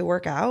actually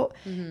work out.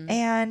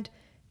 And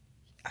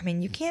I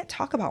mean, you can't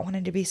talk about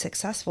wanting to be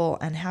successful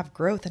and have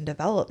growth and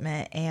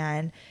development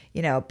and,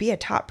 be a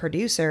top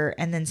producer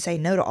and then say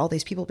no to all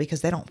these people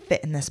because they don't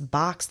fit in this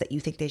box that you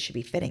think they should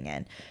be fitting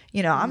in.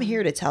 I'm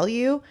here to tell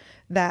you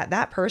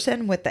that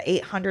person with the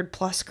 800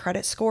 plus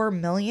credit score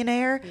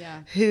millionaire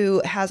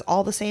who has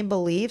all the same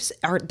beliefs,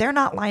 they're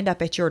not lined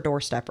up at your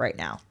doorstep right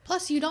now.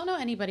 Plus, you don't know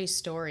anybody's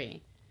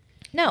story.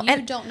 No,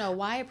 you don't know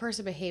why a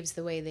person behaves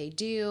the way they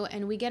do,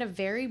 and we get a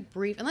very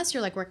brief, unless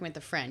you're like working with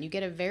a friend, you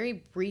get a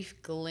very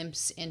brief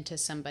glimpse into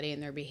somebody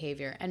and their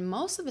behavior. And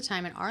most of the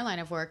time in our line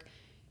of work,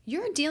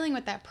 you're dealing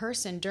with that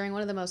person during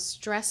one of the most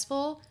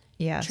stressful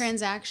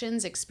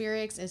transactions,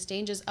 experience, and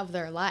stages of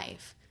their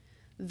life.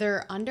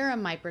 They're under a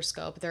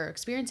microscope, they're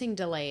experiencing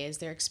delays,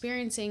 they're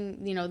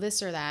experiencing,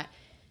 this or that.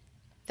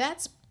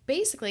 That's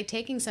basically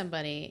taking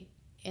somebody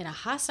in a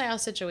hostile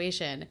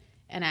situation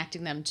and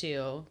asking them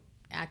to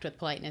act with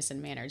politeness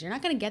and manners. You're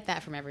not going to get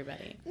that from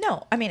everybody.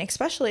 No, I mean,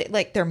 especially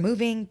like they're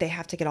moving, they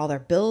have to get all their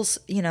bills,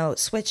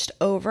 switched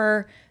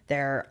over.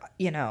 They're,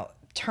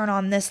 turn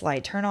on this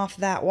light, turn off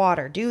that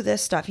water, do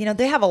this stuff.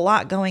 They have a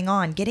lot going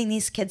on, getting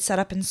these kids set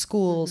up in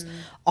schools,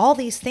 all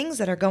these things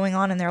that are going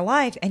on in their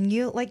life. And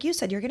you, like you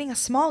said, you're getting a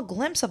small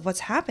glimpse of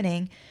what's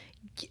happening.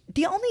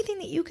 The only thing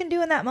that you can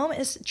do in that moment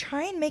is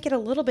try and make it a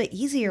little bit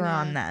easier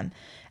on them.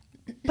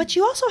 But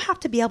you also have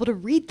to be able to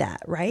read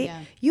that, right?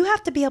 Yeah. You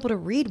have to be able to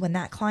read when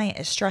that client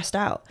is stressed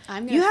out.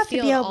 I'm going to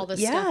feel all the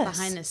stuff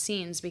behind the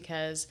scenes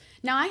because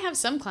now I have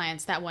some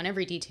clients that want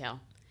every detail.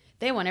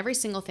 They want every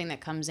single thing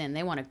that comes in.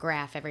 They want a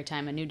graph every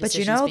time a new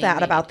decision is being made. But you know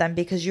that about them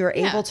because you're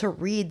able to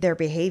read their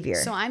behavior.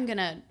 So I'm going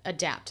to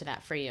adapt to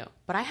that for you.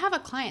 But I have a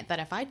client that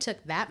if I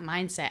took that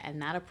mindset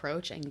and that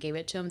approach and gave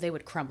it to them, they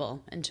would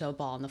crumble into a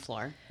ball on the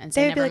floor and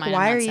say, never mind,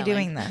 why are you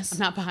doing this? I'm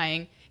not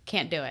buying,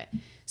 can't do it.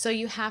 So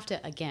you have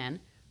to, again,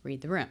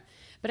 read the room.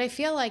 But I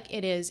feel like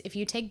it is, if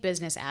you take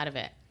business out of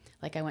it,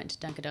 like I went to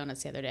Dunkin'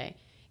 Donuts the other day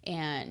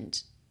and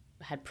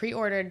had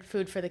pre-ordered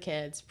food for the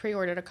kids,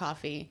 pre-ordered a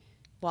coffee,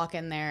 walk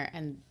in there,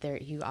 and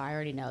I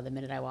already know the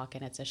minute I walk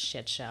in, it's a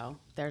shit show.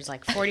 There's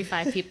like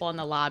 45 people in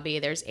the lobby.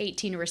 There's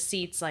 18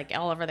 receipts like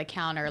all over the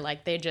counter.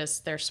 Like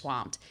they're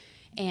swamped.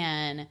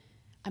 And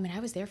I mean, I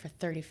was there for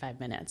 35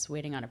 minutes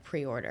waiting on a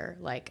pre-order.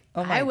 Like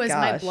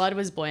my blood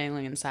was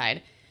boiling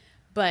inside.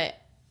 But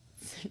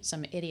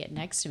some idiot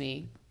next to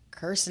me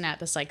cursing at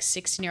this like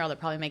 16-year-old that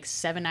probably makes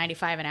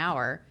 $7.95 an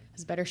hour,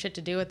 has better shit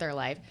to do with their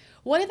life.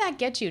 What did that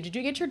get you? Did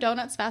you get your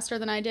donuts faster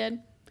than I did?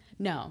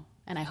 No.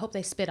 And I hope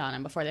they spit on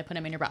him before they put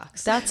him in your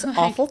box. That's an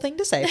awful thing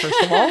to say,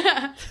 first of all.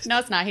 No,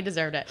 it's not. He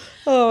deserved it.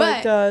 Oh,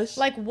 my gosh.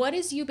 Like, what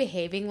is you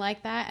behaving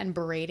like that and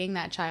berating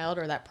that child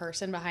or that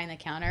person behind the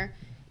counter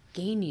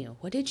gain you?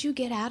 What did you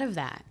get out of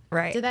that?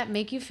 Right. Did that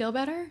make you feel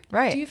better?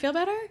 Right. Do you feel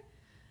better?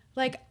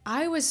 Like,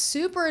 I was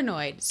super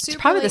annoyed. It's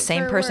probably the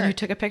same person who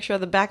took a picture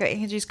of the back of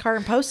Angie's car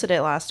and posted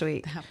it last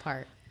week. That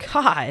part.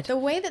 God. The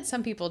way that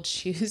some people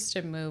choose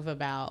to move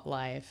about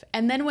life.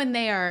 And then when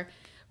they are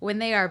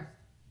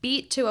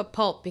beat to a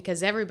pulp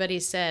because everybody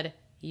said,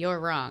 you're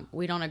wrong,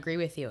 we don't agree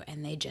with you,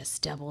 and they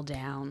just double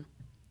down.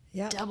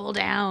 Yeah. Double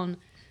down.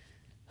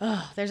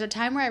 there's a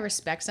time where I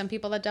respect some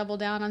people that double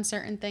down on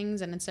certain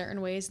things and in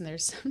certain ways. And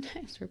there's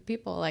sometimes where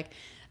people like,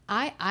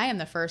 I am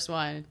the first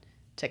one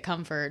to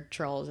comfort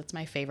trolls. It's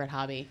my favorite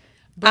hobby.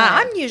 But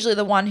I'm usually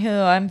the one who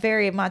I'm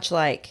very much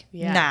like,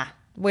 Yeah. nah,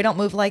 we don't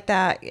move like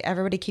that.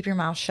 Everybody keep your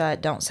mouth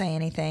shut. Don't say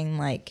anything.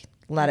 Like,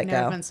 let it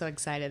I've go. been so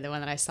excited the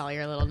one that I saw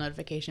your little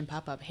notification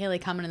pop up. Haley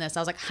coming in this.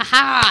 I was like,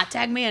 ha,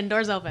 tag me in,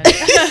 doors open.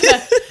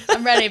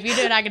 I'm ready. If you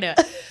do it, I can do it.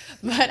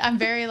 But I'm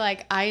very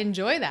like, I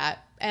enjoy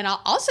that. And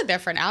I'll sit there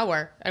for an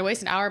hour. I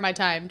waste an hour of my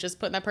time just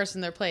putting that person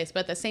in their place.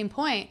 But at the same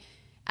point,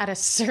 at a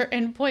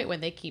certain point when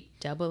they keep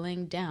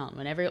doubling down,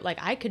 whenever, like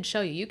I could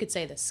show you, you could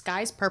say the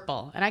sky's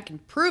purple and I can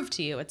prove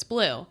to you it's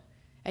blue.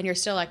 And you're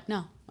still like,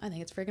 no, I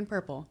think it's freaking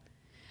purple.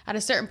 At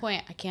a certain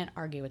point, I can't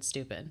argue it's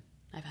stupid.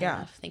 I've had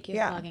enough. Thank you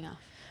for logging off.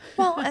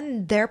 Well,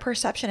 and their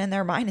perception in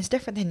their mind is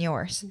different than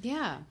yours.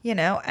 Yeah. You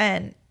know,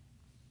 and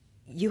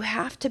you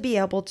have to be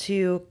able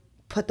to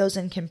put those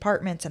in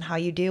compartments and how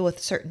you deal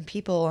with certain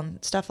people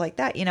and stuff like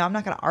that. You know, I'm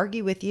not going to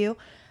argue with you.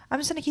 I'm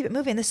just going to keep it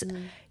moving.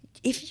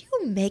 If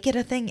you make it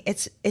a thing,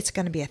 it's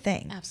going to be a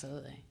thing.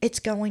 Absolutely. It's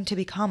going to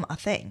become a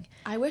thing.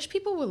 I wish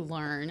people would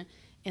learn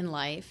in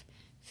life,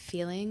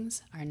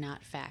 feelings are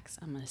not facts.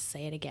 I'm going to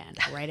say it again.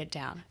 Write it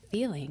down.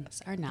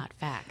 Feelings are not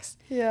facts.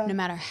 Yeah. No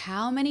matter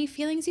how many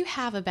feelings you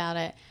have about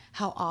it,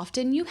 how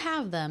often you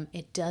have them,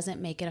 it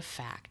doesn't make it a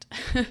fact.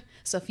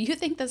 So if you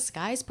think the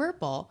sky's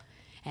purple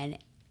and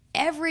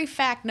every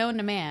fact known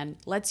to man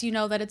lets you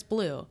know that it's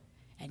blue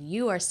and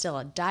you are still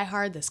a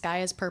diehard the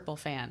sky is purple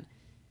fan,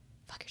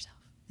 fuck yourself.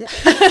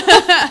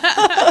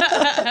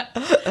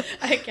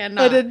 I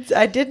cannot.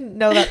 I didn't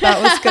know that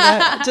was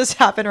gonna just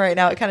happen right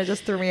now. It kind of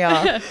just threw me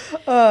off.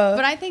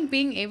 But I think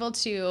being able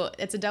to,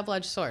 it's a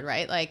double-edged sword,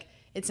 right? Like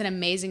it's an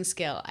amazing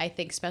skill. I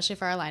think especially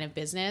for our line of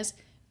business,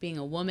 being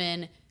a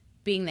woman,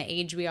 being the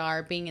age we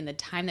are, being in the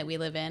time that we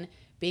live in,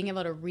 being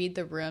able to read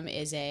the room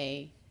is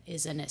a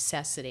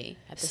necessity.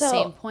 At the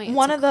same point,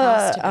 one of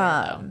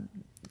the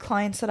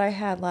clients that I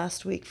had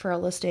last week for a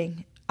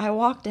listing, I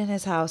walked in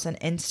his house and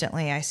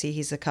instantly I see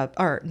he's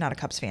not a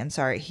Cubs fan.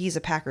 Sorry. He's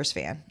a Packers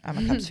fan. I'm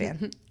a Cubs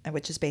fan,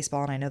 which is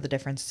baseball. And I know the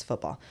difference is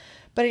football,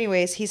 but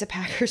anyways, he's a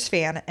Packers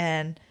fan.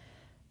 And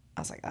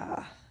I was like,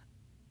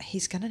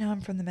 he's going to know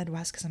I'm from the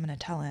Midwest. Cause I'm going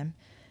to tell him,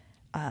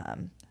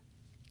 I'm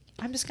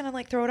just going to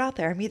like throw it out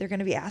there. I'm either going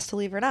to be asked to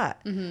leave or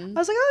not. Mm-hmm. I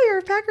was like, oh, you're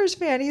a Packers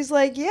fan. He's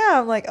like, yeah.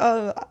 I'm like,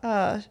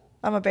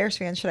 I'm a Bears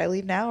fan. Should I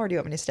leave now or do you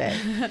want me to stay?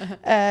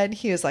 And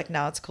he was like,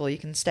 no, it's cool. You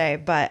can stay.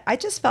 But I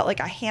just felt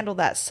like I handled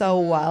that so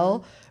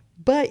well.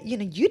 But, you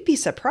know, you'd be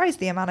surprised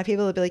the amount of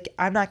people that be like,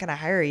 I'm not going to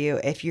hire you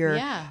if you're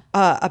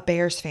a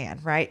Bears fan,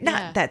 right?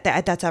 Not that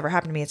that's ever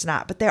happened to me. It's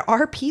not. But there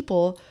are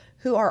people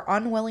who are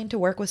unwilling to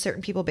work with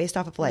certain people based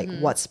off of like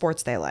what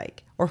sports they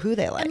like or who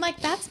they like. And like,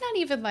 that's not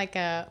even like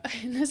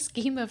in the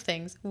scheme of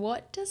things,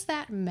 what does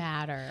that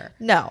matter?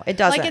 No, it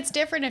doesn't. Like, it's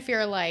different if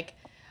you're like,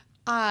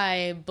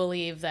 I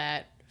believe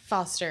that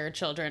foster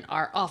children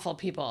are awful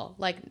people.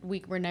 Like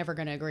we're never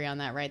going to agree on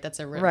that, right? That's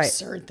a real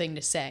absurd thing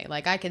to say.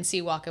 Like I can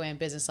see walk away in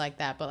business like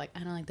that, but like I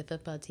don't like the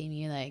football team.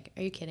 You like,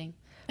 are you kidding?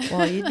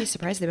 Well, you'd be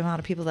surprised the amount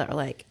of people that are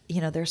like,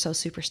 you know, they're so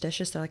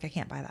superstitious. They're like, I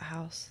can't buy that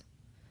house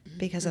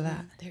because of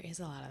that. There is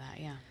a lot of that,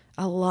 yeah.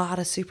 A lot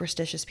of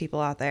superstitious people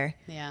out there.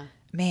 Yeah.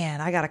 Man,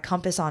 I got a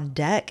compass on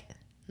deck.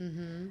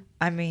 Mm-hmm.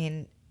 I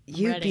mean,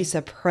 you'd be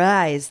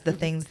surprised the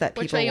things that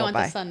people will buy. Which way you want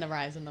the sun to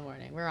rise in the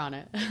morning? We're on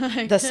it.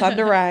 The sun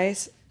to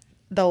rise.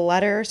 The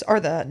letters or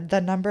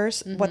the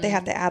numbers, what they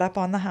have to add up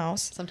on the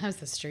house. Sometimes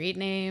the street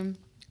name.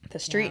 The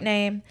street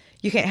name.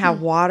 You can't have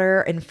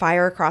water and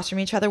fire across from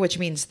each other, which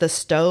means the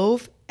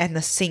stove and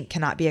the sink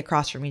cannot be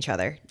across from each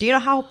other. Do you know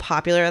how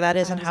popular that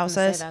is in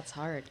houses? That's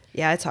hard.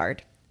 Yeah, it's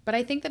hard. But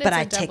I think that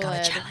it's take on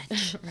the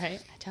challenge.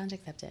 Right? Challenge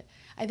accepted.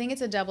 I think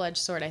it's a double-edged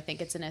sword. I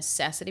think it's a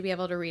necessity to be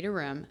able to read a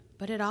room,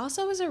 but it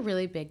also is a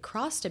really big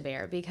cross to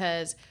bear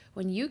because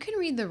when you can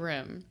read the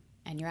room,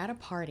 and you're at a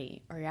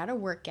party or you're at a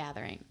work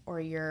gathering or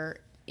you're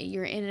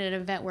in an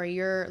event where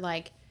you're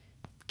like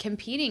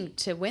competing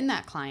to win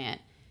that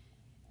client,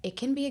 it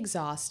can be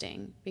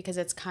exhausting because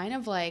it's kind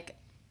of like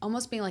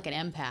almost being like an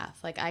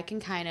empath. Like I can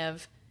kind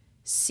of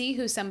see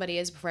who somebody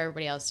is before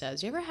everybody else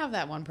does. You ever have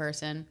that one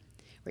person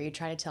where you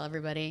try to tell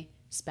everybody,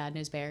 it's bad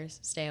news bears,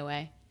 stay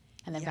away,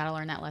 and they've got to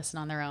learn that lesson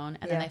on their own,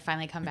 and then they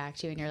finally come back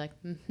to you and you're like,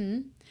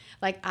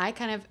 Like I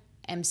kind of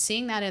am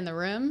seeing that in the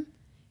room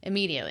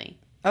immediately.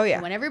 Oh, yeah.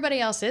 And when everybody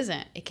else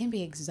isn't, it can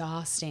be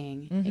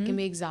exhausting. It can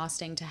be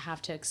exhausting to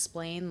have to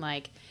explain,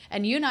 like,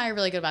 and you and I are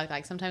really good about,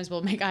 like, sometimes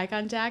we'll make eye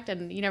contact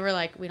and you never,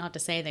 like, we don't have to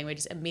say anything. We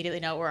just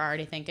immediately know what we're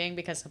already thinking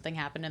because something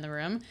happened in the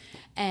room.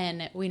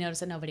 And we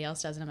notice that nobody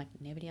else does. And I'm like,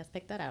 nobody else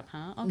picked that up,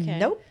 huh? Okay.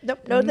 Nope. No,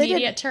 they didn't.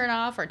 Immediate turn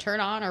off or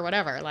turn on or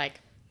whatever. Like,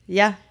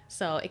 yeah.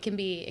 So it can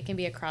be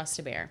a cross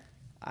to bear.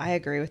 I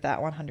agree with that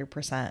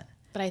 100%.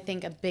 But I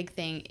think a big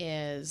thing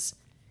is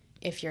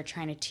if you're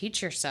trying to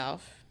teach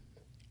yourself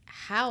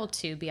how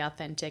to be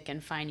authentic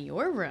and find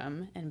your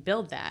room and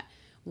build that,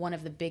 one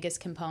of the biggest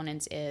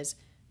components is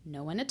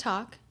know when to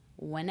talk,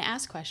 when to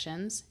ask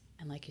questions,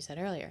 and like you said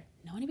earlier,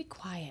 know when to be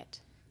quiet.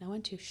 no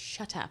one to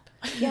shut up.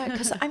 Yeah,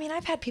 because I mean,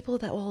 I've had people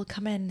that will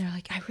come in and they're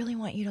like, I really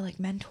want you to like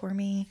mentor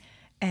me.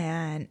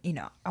 And, you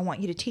know, I want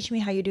you to teach me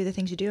how you do the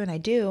things you do. And I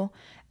do.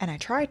 And I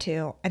try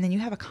to. And then you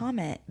have a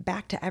comment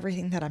back to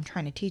everything that I'm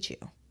trying to teach you.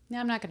 No,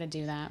 I'm not going to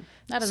do that.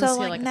 That doesn't So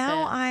feel like like a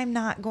now fit. I'm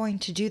not going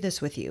to do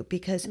this with you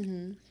because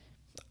I'm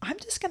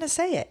just going to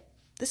say it.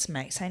 This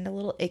might sound a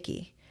little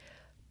icky.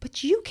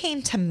 But you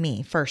came to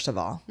me, first of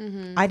all.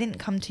 I didn't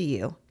come to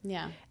you.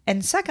 Yeah.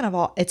 And second of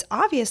all, it's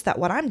obvious that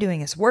what I'm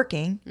doing is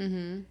working.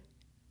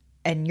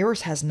 And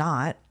yours has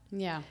not.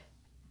 Yeah.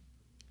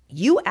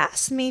 You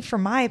asked me for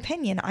my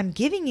opinion. I'm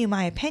giving you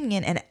my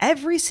opinion. And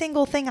every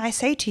single thing I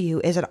say to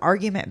you is an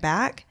argument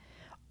back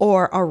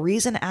or a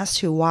reason as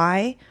to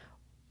why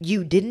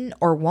you didn't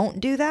or won't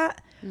do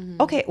that.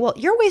 Okay, well,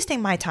 you're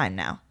wasting my time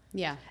now.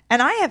 Yeah.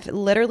 And I have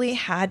literally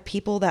had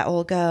people that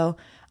will go,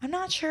 I'm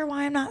not sure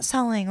why I'm not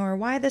selling or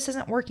why this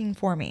isn't working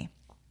for me.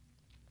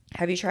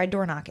 Have you tried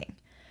door knocking?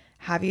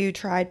 Have you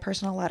tried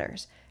personal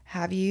letters?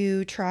 Have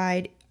you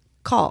tried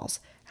calls?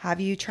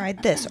 Have you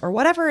tried this or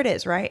whatever it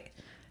is, right?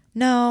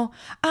 No,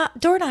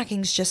 door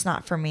knocking's just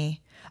not for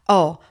me.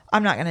 Oh,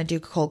 I'm not going to do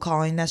cold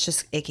calling. That's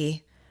just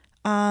icky.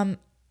 I'm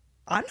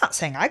not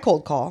saying I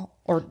cold call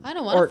or I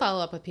don't want to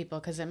follow up with people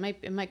because it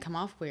might come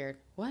off weird.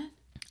 What?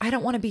 I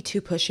don't want to be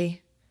too pushy.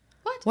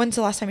 What? When's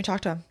the last time you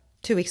talked to them?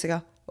 2 weeks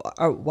ago.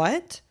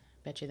 What?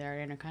 Bet you they're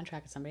already under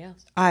contract with somebody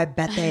else. I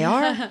bet they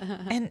are.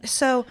 And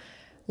so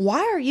why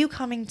are you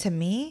coming to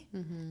me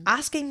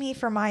asking me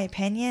for my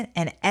opinion,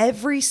 and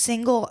every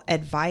single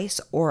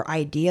advice or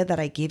idea that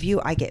I give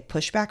you, I get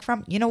pushback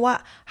from? You know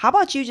what? How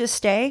about you just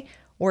stay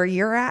where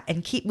you're at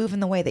and keep moving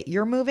the way that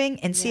you're moving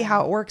and see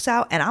how it works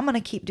out. And I'm going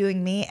to keep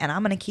doing me, and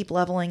I'm going to keep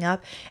leveling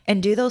up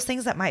and do those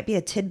things that might be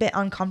a tidbit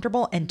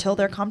uncomfortable until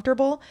they're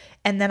comfortable.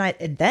 And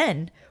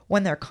then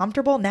when they're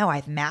comfortable, now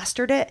I've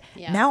mastered it.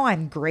 Yeah. Now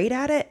I'm great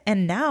at it.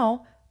 And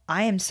now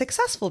I am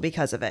successful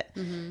because of it.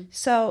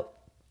 So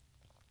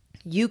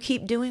you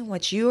keep doing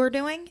what you are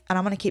doing, and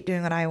I'm going to keep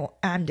doing what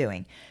I'm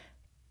doing.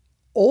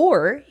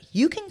 Or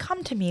you can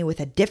come to me with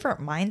a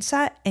different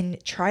mindset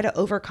and try to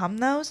overcome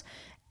those,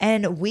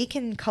 and we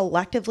can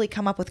collectively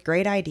come up with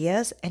great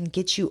ideas and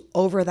get you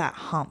over that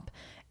hump,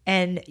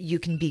 and you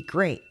can be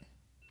great.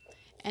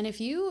 And if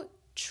you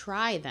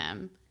try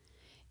them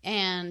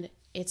and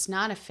it's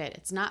not a fit,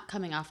 it's not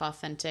coming off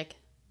authentic,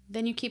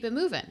 then you keep it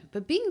moving.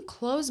 But being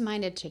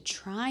closed-minded to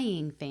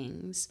trying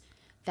things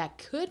that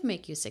could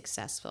make you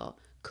successful,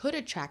 could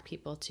attract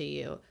people to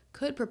you,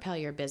 could propel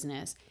your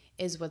business,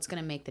 is what's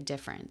going to make the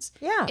difference.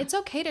 Yeah. It's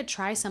okay to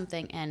try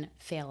something and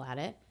fail at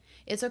it.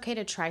 It's okay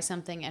to try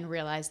something and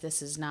realize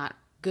this is not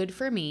good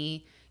for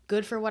me,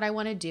 good for what I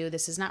want to do.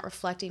 This is not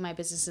reflecting my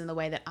business in the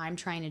way that I'm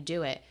trying to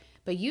do it.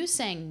 But you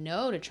saying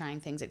no to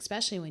trying things,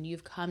 especially when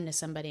you've come to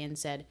somebody and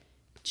said,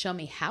 show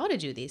me how to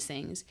do these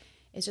things,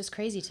 is just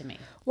crazy to me.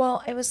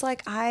 Well, it was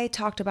like I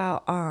talked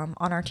about on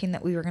our team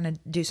that we were going to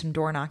do some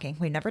door knocking.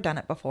 We'd never done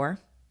it before.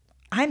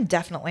 I'm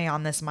definitely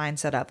on this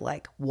mindset of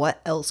like,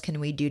 what else can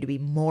we do to be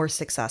more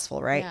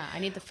successful, right? Yeah, I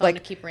need the phone to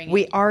keep ringing.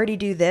 We already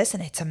do this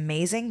and it's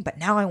amazing, but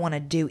now I want to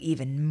do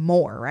even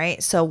more,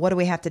 right? So what do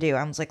we have to do?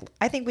 I was like,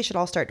 I think we should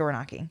all start door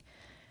knocking.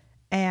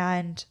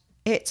 And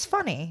it's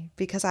funny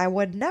because I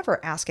would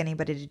never ask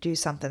anybody to do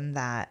something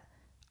that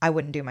I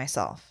wouldn't do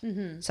myself.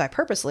 So I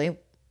purposely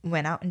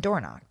went out and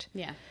door knocked.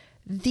 Yeah.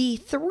 The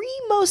 3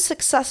 most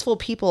successful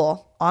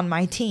people on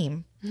my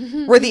team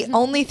were the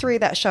only 3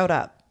 that showed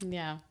up.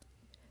 Yeah.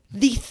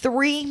 The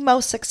 3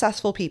 most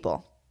successful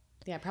people.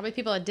 Yeah, probably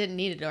people that didn't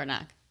need a door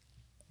knock.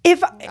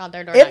 If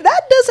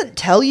that doesn't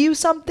tell you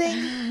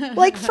something,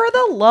 like, for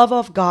the love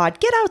of God,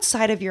 get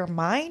outside of your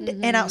mind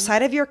and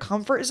outside of your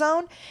comfort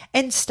zone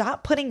and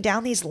stop putting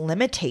down these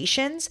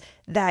limitations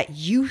that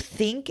you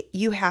think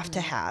you have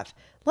to have.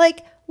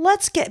 Like,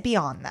 let's get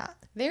beyond that.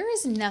 There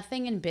is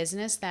nothing in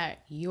business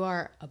that you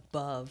are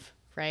above,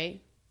 right?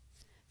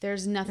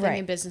 There's nothing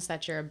in business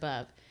that you're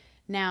above.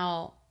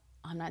 Now,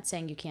 I'm not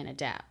saying you can't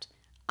adapt.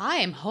 I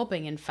am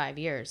hoping in 5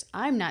 years,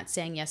 I'm not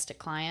saying yes to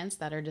clients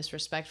that are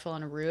disrespectful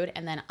and rude,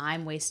 and then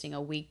I'm wasting a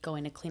week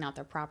going to clean out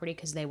their property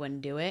because they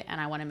wouldn't do it, and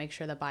I want to make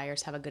sure the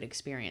buyers have a good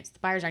experience. The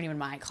buyers aren't even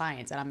my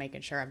clients, and I'm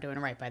making sure I'm doing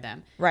right by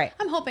them. Right.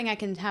 I'm hoping I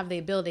can have the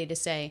ability to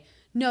say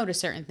no to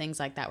certain things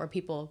like that where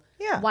people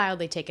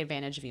wildly take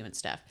advantage of you and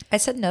stuff. I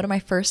said no to my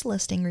first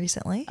listing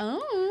recently.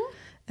 Oh.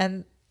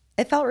 And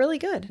it felt really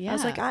good. Yeah. I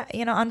was like,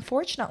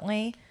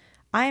 unfortunately,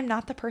 I am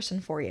not the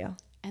person for you.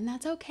 And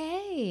that's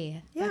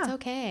okay. Yeah. That's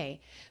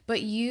okay.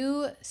 But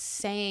you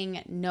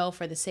saying no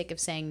for the sake of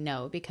saying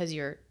no because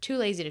you're too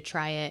lazy to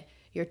try it,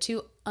 you're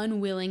too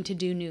unwilling to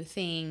do new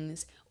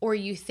things, or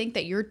you think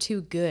that you're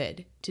too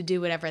good to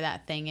do whatever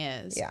that thing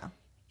is. Yeah.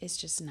 It's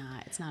just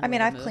not. It's not. I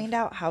mean, I've cleaned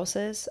out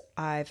houses.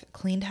 I've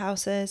cleaned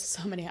houses.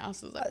 So many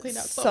houses. I've cleaned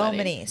out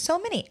So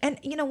many. And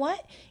you know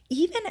what?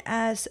 Even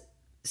as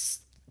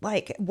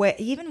like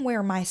even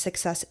where my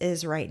success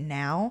is right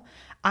now,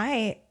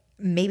 I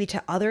maybe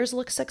to others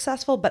look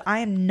successful, but I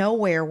am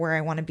nowhere where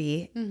I want to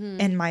be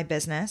in my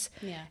business.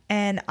 Yeah.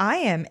 And I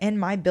am in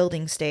my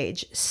building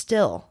stage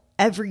still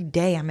every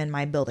day I'm in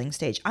my building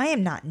stage. I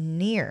am not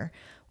near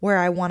where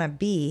I want to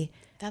be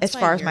as why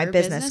far as my your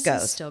business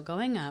goes. is still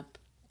going up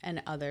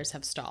and others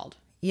have stalled.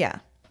 Yeah.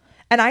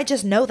 And I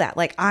just know that.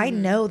 Like, I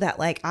know that,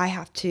 like, I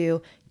have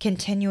to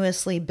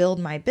continuously build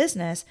my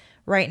business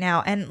right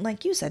now. And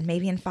like you said,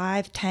 maybe in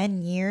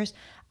 5-10 years,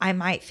 I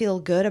might feel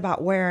good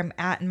about where I'm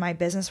at in my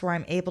business, where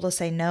I'm able to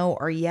say no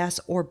or yes,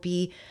 or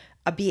be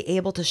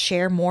able to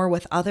share more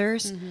with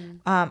others.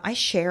 I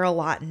share a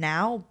lot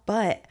now,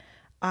 but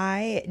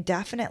I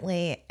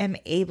definitely am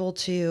able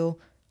to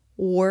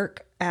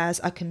work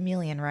as a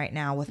chameleon right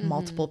now with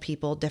multiple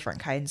people, different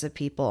kinds of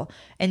people.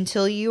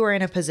 Until you are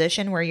in a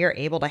position where you're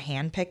able to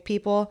handpick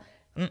people.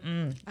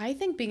 I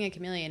think being a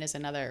chameleon is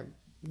another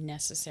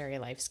necessary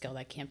life skill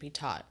that can't be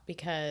taught,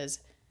 because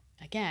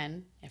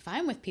again, if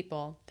I'm with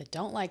people that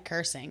don't like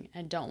cursing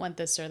and don't want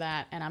this or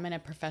that, and I'm in a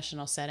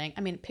professional setting,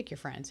 I mean, pick your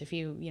friends. If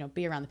you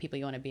be around the people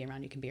you want to be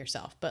around, you can be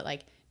yourself. But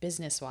like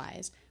business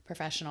wise,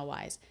 professional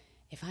wise,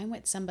 if I'm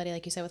with somebody,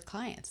 like you said, with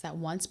clients that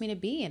wants me to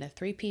be in a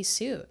 3-piece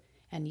suit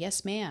and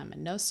yes ma'am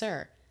and no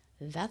sir,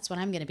 that's what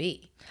I'm going to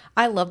be.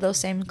 I love those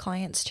same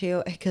clients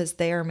too, because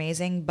they are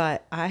amazing,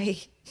 but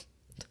I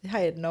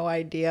had no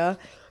idea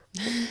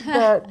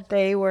that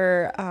they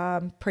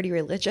were pretty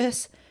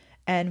religious,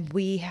 and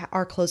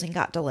our closing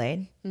got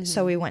delayed.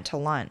 So we went to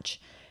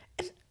lunch.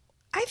 And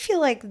I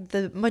feel like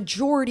the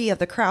majority of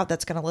the crowd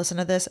that's going to listen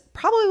to this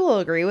probably will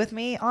agree with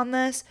me on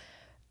this.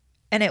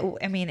 And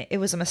it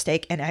was a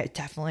mistake, and I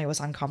definitely was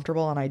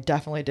uncomfortable, and I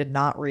definitely did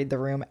not read the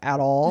room at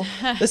all.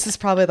 This is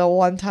probably the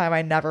one time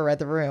I never read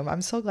the room.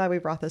 I'm so glad we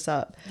brought this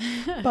up.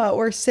 But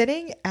we're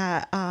sitting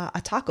at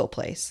a taco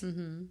place.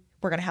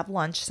 We're going to have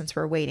lunch since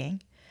we're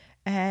waiting,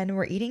 and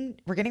we're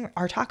getting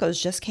our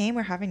tacos just came.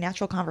 We're having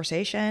natural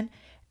conversation,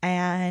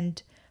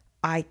 and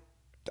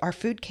our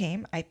food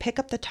came. I pick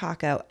up the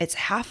taco. It's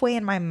halfway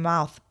in my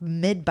mouth,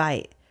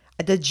 mid-bite.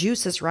 The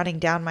juice is running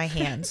down my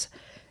hands.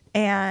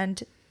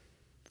 And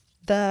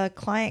the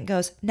client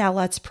goes, "Now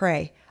let's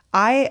pray."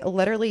 I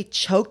literally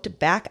choked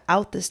back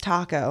out this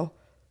taco,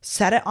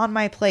 set it on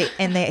my plate,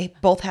 and they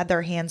both had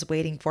their hands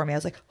waiting for me. I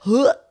was like,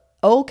 huh,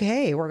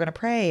 okay, we're going to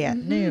pray at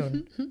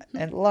noon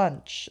and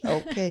lunch.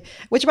 Okay.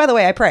 Which, by the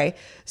way, I pray.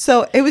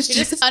 So it was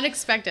just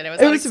unexpected.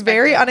 It was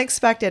very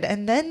unexpected.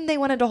 And then they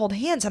wanted to hold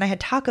hands, and I had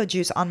taco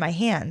juice on my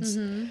hands.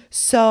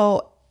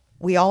 So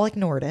we all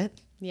ignored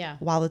it. Yeah.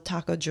 While the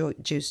taco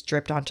juice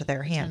dripped onto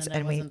their hands,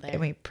 and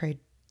we prayed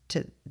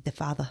to the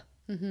Father.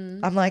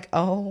 I'm like,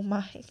 oh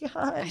my gosh.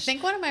 I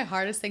think one of my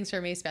hardest things for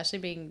me, especially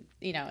being,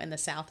 in the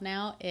South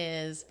now,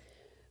 is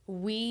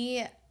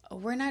we're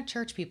not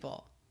church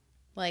people.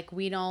 Like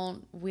we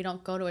don't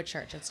go to a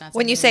church. It's not.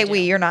 When you say we,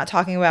 you're not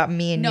talking about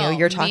me and you.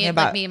 You're talking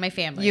about me and my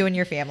family. You and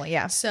your family,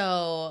 yeah.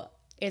 So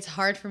it's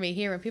hard for me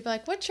here when people are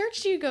like, "What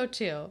church do you go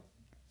to?"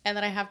 And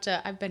then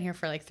I've been here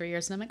for like 3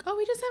 years, and I'm like, "Oh,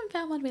 we just haven't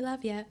found one we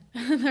love yet."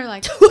 And they're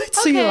like,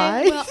 So you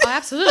lie? Well,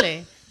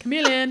 absolutely.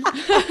 Chameleon.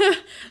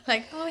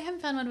 Like, "Oh, we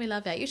haven't found one we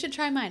love yet. You should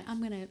try mine."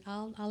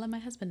 I'll let my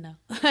husband know.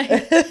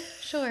 Like,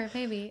 sure,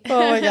 maybe.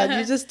 Oh my God,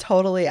 you just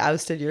totally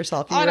ousted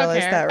yourself. You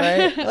realize that,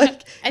 right?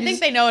 Like, I think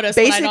they noticed.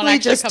 Basically,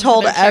 just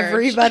told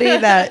everybody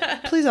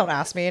that please don't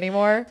ask me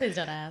anymore. Please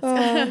don't ask.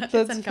 That's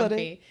it's uncomfy.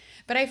 funny.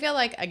 But I feel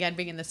like, again,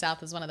 being in the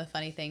South is one of the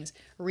funny things.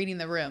 Reading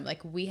the room,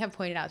 like we have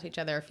pointed out to each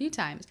other a few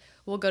times.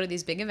 We'll go to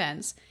these big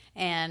events,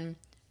 and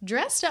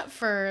dressed up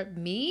for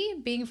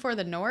me, being for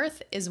the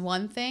North, is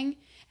one thing.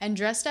 And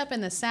dressed up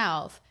in the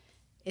South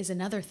is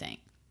another thing.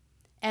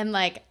 And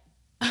like,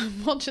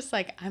 I'm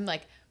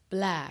like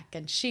black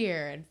and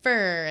sheer and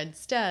fur and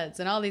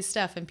studs and all these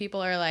stuff. And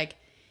people are like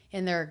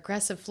in their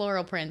aggressive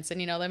floral prints. And,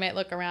 they might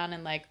look around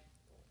and like,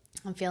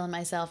 I'm feeling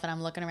myself, and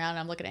I'm looking around and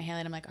I'm looking at Haley,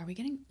 and I'm like, are we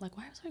getting, like,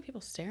 why are so many people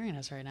staring at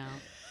us right now?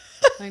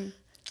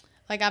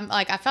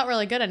 I felt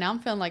really good, and now I'm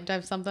feeling like, do I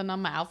have something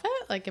on my outfit?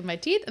 Like in my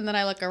teeth? And then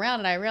I look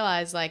around and I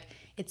realize like,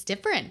 it's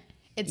different.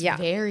 It's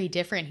very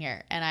different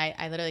here. And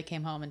I literally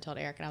came home and told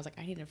Eric, and I was like,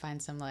 I need to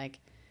find some like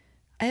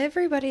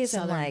everybody's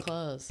Southern in like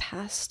clothes.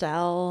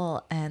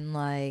 pastel and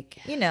like,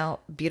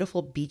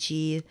 beautiful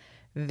beachy,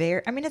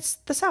 it's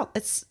the South.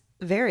 It's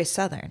very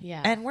Southern.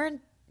 Yeah. And we're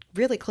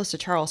really close to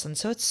Charleston,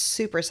 so it's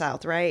super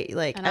South, right?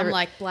 Like, and I'm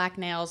like black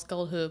nails,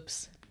 gold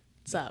hoops.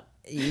 What's up?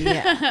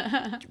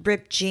 Yeah.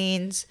 Ripped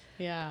jeans.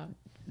 Yeah.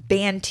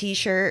 Band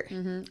t-shirt.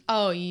 Mm-hmm.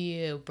 Oh,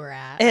 you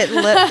brat. It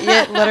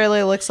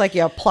literally looks like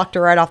you plucked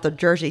her right off the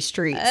Jersey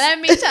streets. Let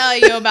me tell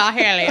you about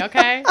Haley,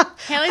 okay?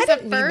 Haley's the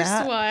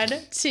first one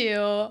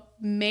to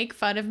make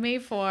fun of me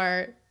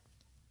for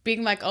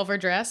being like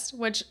overdressed,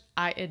 which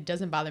it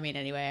doesn't bother me in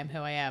any way. I'm who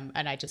I am,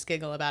 and I just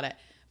giggle about it.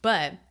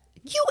 But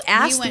you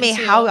asked me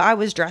how I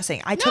was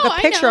dressing. I took a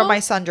picture of my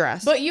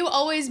sundress. But you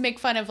always make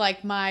fun of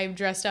like my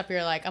dressed up.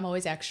 You're like, I'm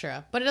always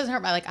extra, but it doesn't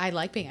hurt I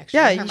like being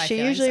extra. Yeah, she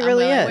usually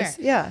really is.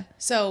 Yeah.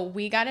 So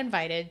we got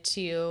invited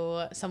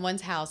to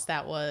someone's house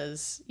that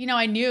was,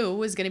 I knew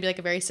was going to be like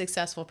a very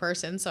successful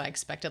person. So I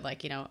expected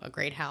like, a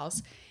great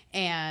house.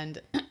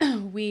 And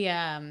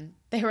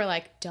they were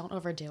like, don't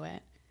overdo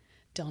it.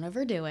 Don't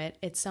overdo it.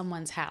 It's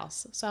someone's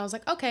house. So I was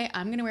like, okay,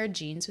 I'm going to wear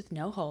jeans with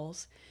no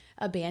holes.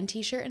 a band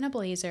t-shirt and a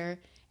blazer,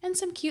 and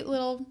some cute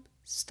little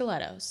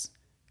stilettos.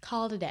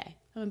 Call it a day.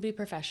 I'm going to be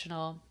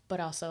professional, but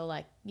also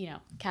like,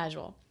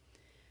 casual.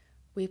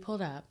 We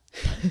pulled up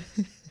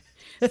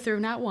through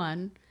not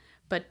one,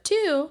 but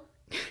two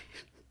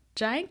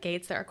giant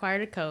gates that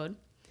required a code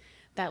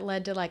that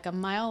led to like a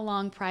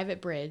mile-long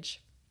private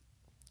bridge,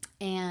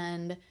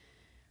 and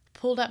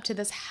pulled up to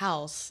this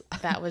house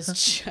that was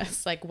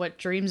just like what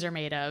dreams are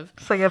made of.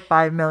 It's like a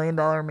 $5 million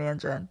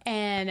mansion.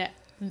 And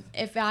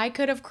if I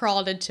could have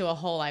crawled into a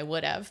hole, I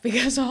would have,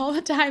 because all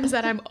the times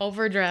that I'm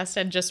overdressed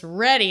and just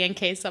ready in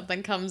case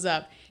something comes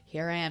up,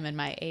 here I am in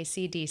my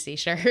AC/DC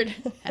shirt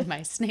and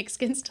my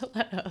snakeskin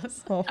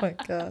stilettos. Oh my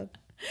God.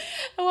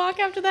 I walk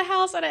up to the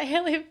house and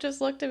Haley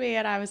just looked at me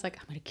and I was like,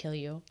 I'm going to kill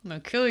you. I'm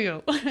going to kill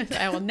you.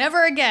 I will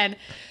never again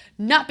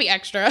not be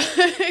extra.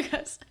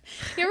 Because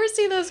you ever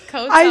see those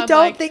coats? I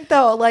don't think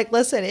though, like,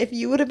 listen, if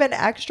you would have been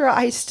extra,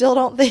 I still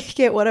don't think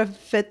it would have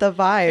fit the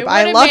vibe.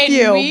 I love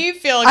you. Me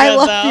feel good, I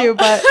love you,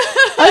 but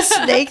a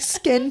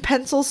snakeskin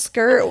pencil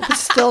skirt was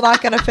still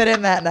not going to fit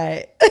in that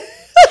night.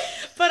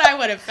 But I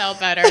would have felt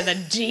better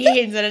than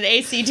jeans and an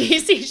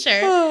AC/DC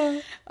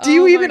shirt. Do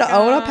you even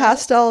own a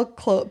pastel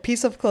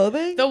piece of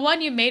clothing? The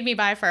one you made me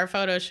buy for our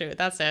photo shoot.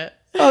 That's it.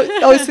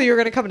 So you were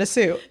going to come in a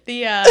suit.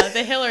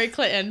 The Hillary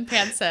Clinton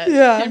pants set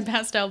in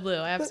pastel blue.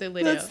 I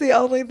absolutely do. That's the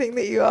only thing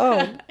that you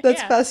own.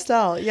 That's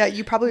pastel. Yeah,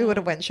 you probably would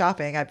have went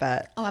shopping, I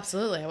bet. Oh,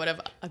 absolutely. I would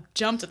have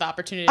jumped at the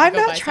opportunity I'm to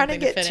go not buy trying to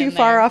something get fit too in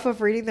far there. off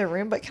of reading the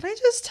room, but can I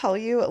just tell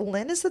you,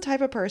 Lynn is the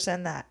type of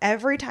person that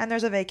every time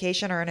there's a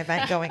vacation or an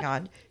event going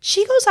on,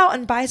 she goes out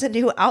and buys a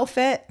new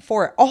outfit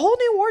for a whole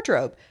new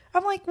wardrobe.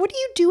 I'm like, what do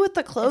you do with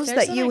the clothes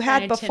that you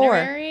had before?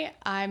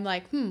 I'm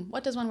like,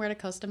 what does one wear to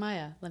Costa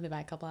Maya? Let me buy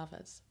a couple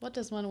outfits. What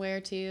does one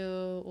wear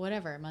to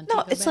whatever?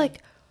 Montego No, it's Bay?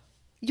 like,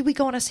 we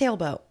go on a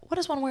sailboat. What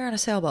does one wear on a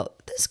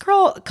sailboat? This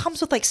girl comes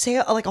with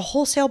like a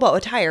whole sailboat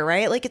attire,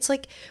 right? Like it's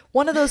like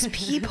one of those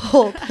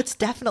people that's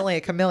definitely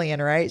a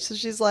chameleon, right? So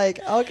she's like,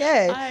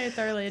 okay, I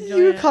thoroughly enjoy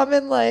you it. come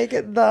in like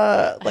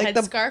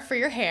the scarf for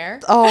your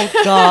hair. Oh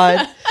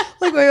God!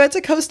 Like when we went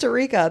to Costa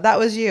Rica, that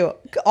was you.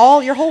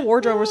 Your whole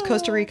wardrobe was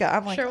Costa Rica.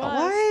 I'm like, Sure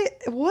was.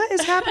 what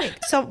is happening?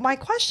 So my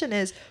question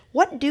is,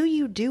 what do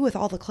you do with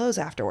all the clothes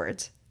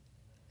afterwards?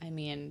 I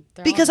mean,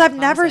 Because I've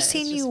never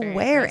seen you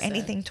wear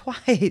anything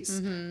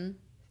twice.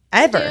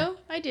 Ever.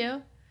 I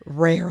do.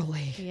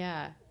 Rarely.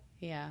 Yeah.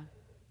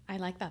 I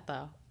like that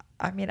though.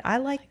 I mean, I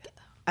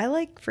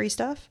like free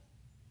stuff.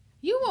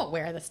 You won't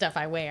wear the stuff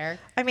I wear.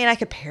 I mean, I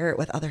could pair it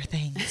with other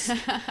things.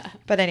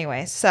 But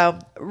anyway, so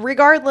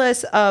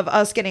regardless of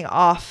us getting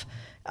off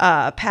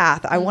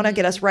path, I want to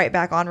get us right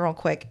back on real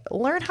quick.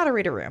 Learn how to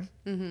read a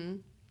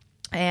room.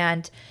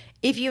 And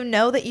if you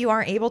know that you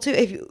aren't able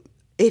to,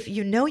 if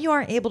you know you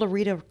aren't able to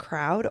read a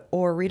crowd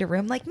or read a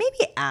room, like maybe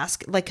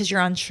ask, like, because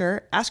you're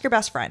unsure, ask your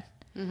best friend.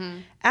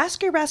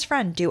 Ask your best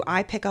friend, do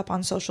I pick up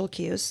on social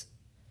cues?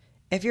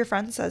 If your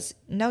friend says,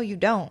 no, you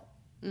don't,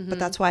 but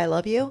that's why I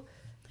love you.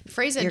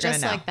 Phrase it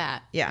just like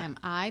that. Yeah. Am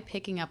I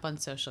picking up on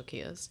social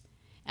cues?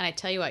 And I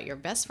tell you what, your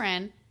best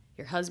friend,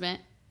 your husband,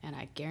 and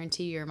I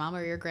guarantee your mom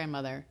or your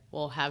grandmother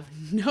will have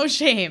no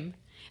shame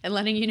in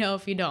letting you know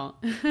if you don't.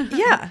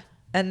 Yeah.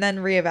 And then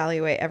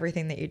reevaluate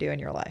everything that you do in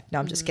your life. No,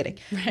 I'm just kidding.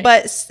 Right.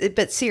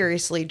 But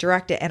seriously,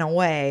 direct it in a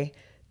way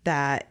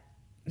that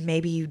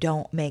maybe you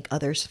don't make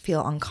others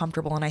feel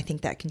uncomfortable. And I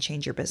think that can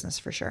change your business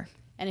for sure.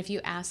 And if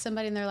you ask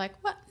somebody and they're like,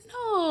 what?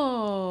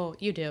 No,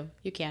 you do.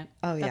 You can't.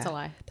 Oh, yeah. That's a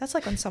lie. That's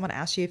like when someone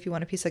asks you if you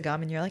want a piece of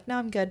gum and you're like, no,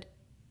 I'm good.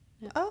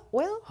 Yeah. Oh,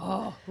 well.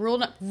 Oh,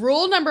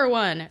 rule number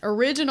 1,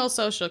 original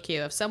social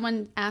cue. If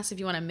someone asks if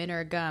you want a mint or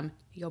a gum,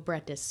 your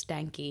breath is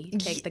stanky.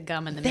 Take the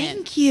gum and the mint.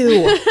 Thank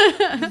you.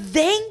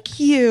 Thank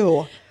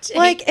you.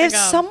 Like if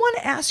gum. someone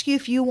asks you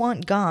if you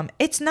want gum,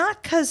 it's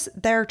not because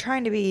they're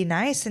trying to be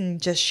nice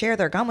and just share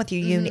their gum with you.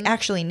 You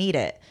actually need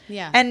it.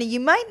 Yeah. And you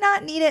might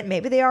not need it.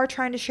 Maybe they are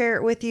trying to share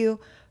it with you.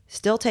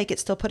 Still take it.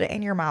 Still put it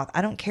in your mouth.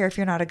 I don't care if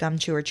you're not a gum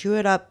chewer. Chew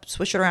it up,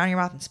 swish it around your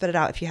mouth and spit it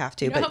out if you have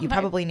to. But you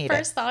probably need it.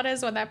 First thought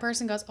is when that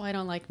person goes, oh, I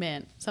don't like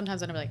mint.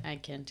 Sometimes I'm like, I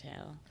can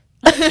tell.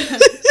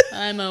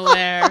 I'm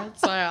aware.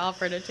 That's why I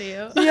offered it to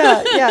you.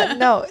 Yeah.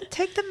 No,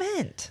 take the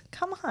mint.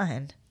 Come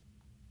on.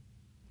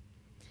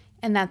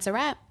 And that's a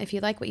wrap. If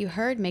you like what you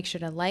heard, make sure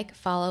to like,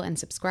 follow, and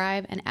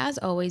subscribe. And as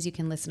always, you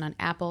can listen on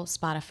Apple,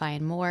 Spotify,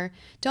 and more.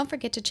 Don't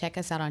forget to check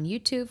us out on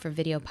YouTube for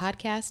video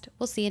podcast.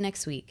 We'll see you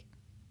next week.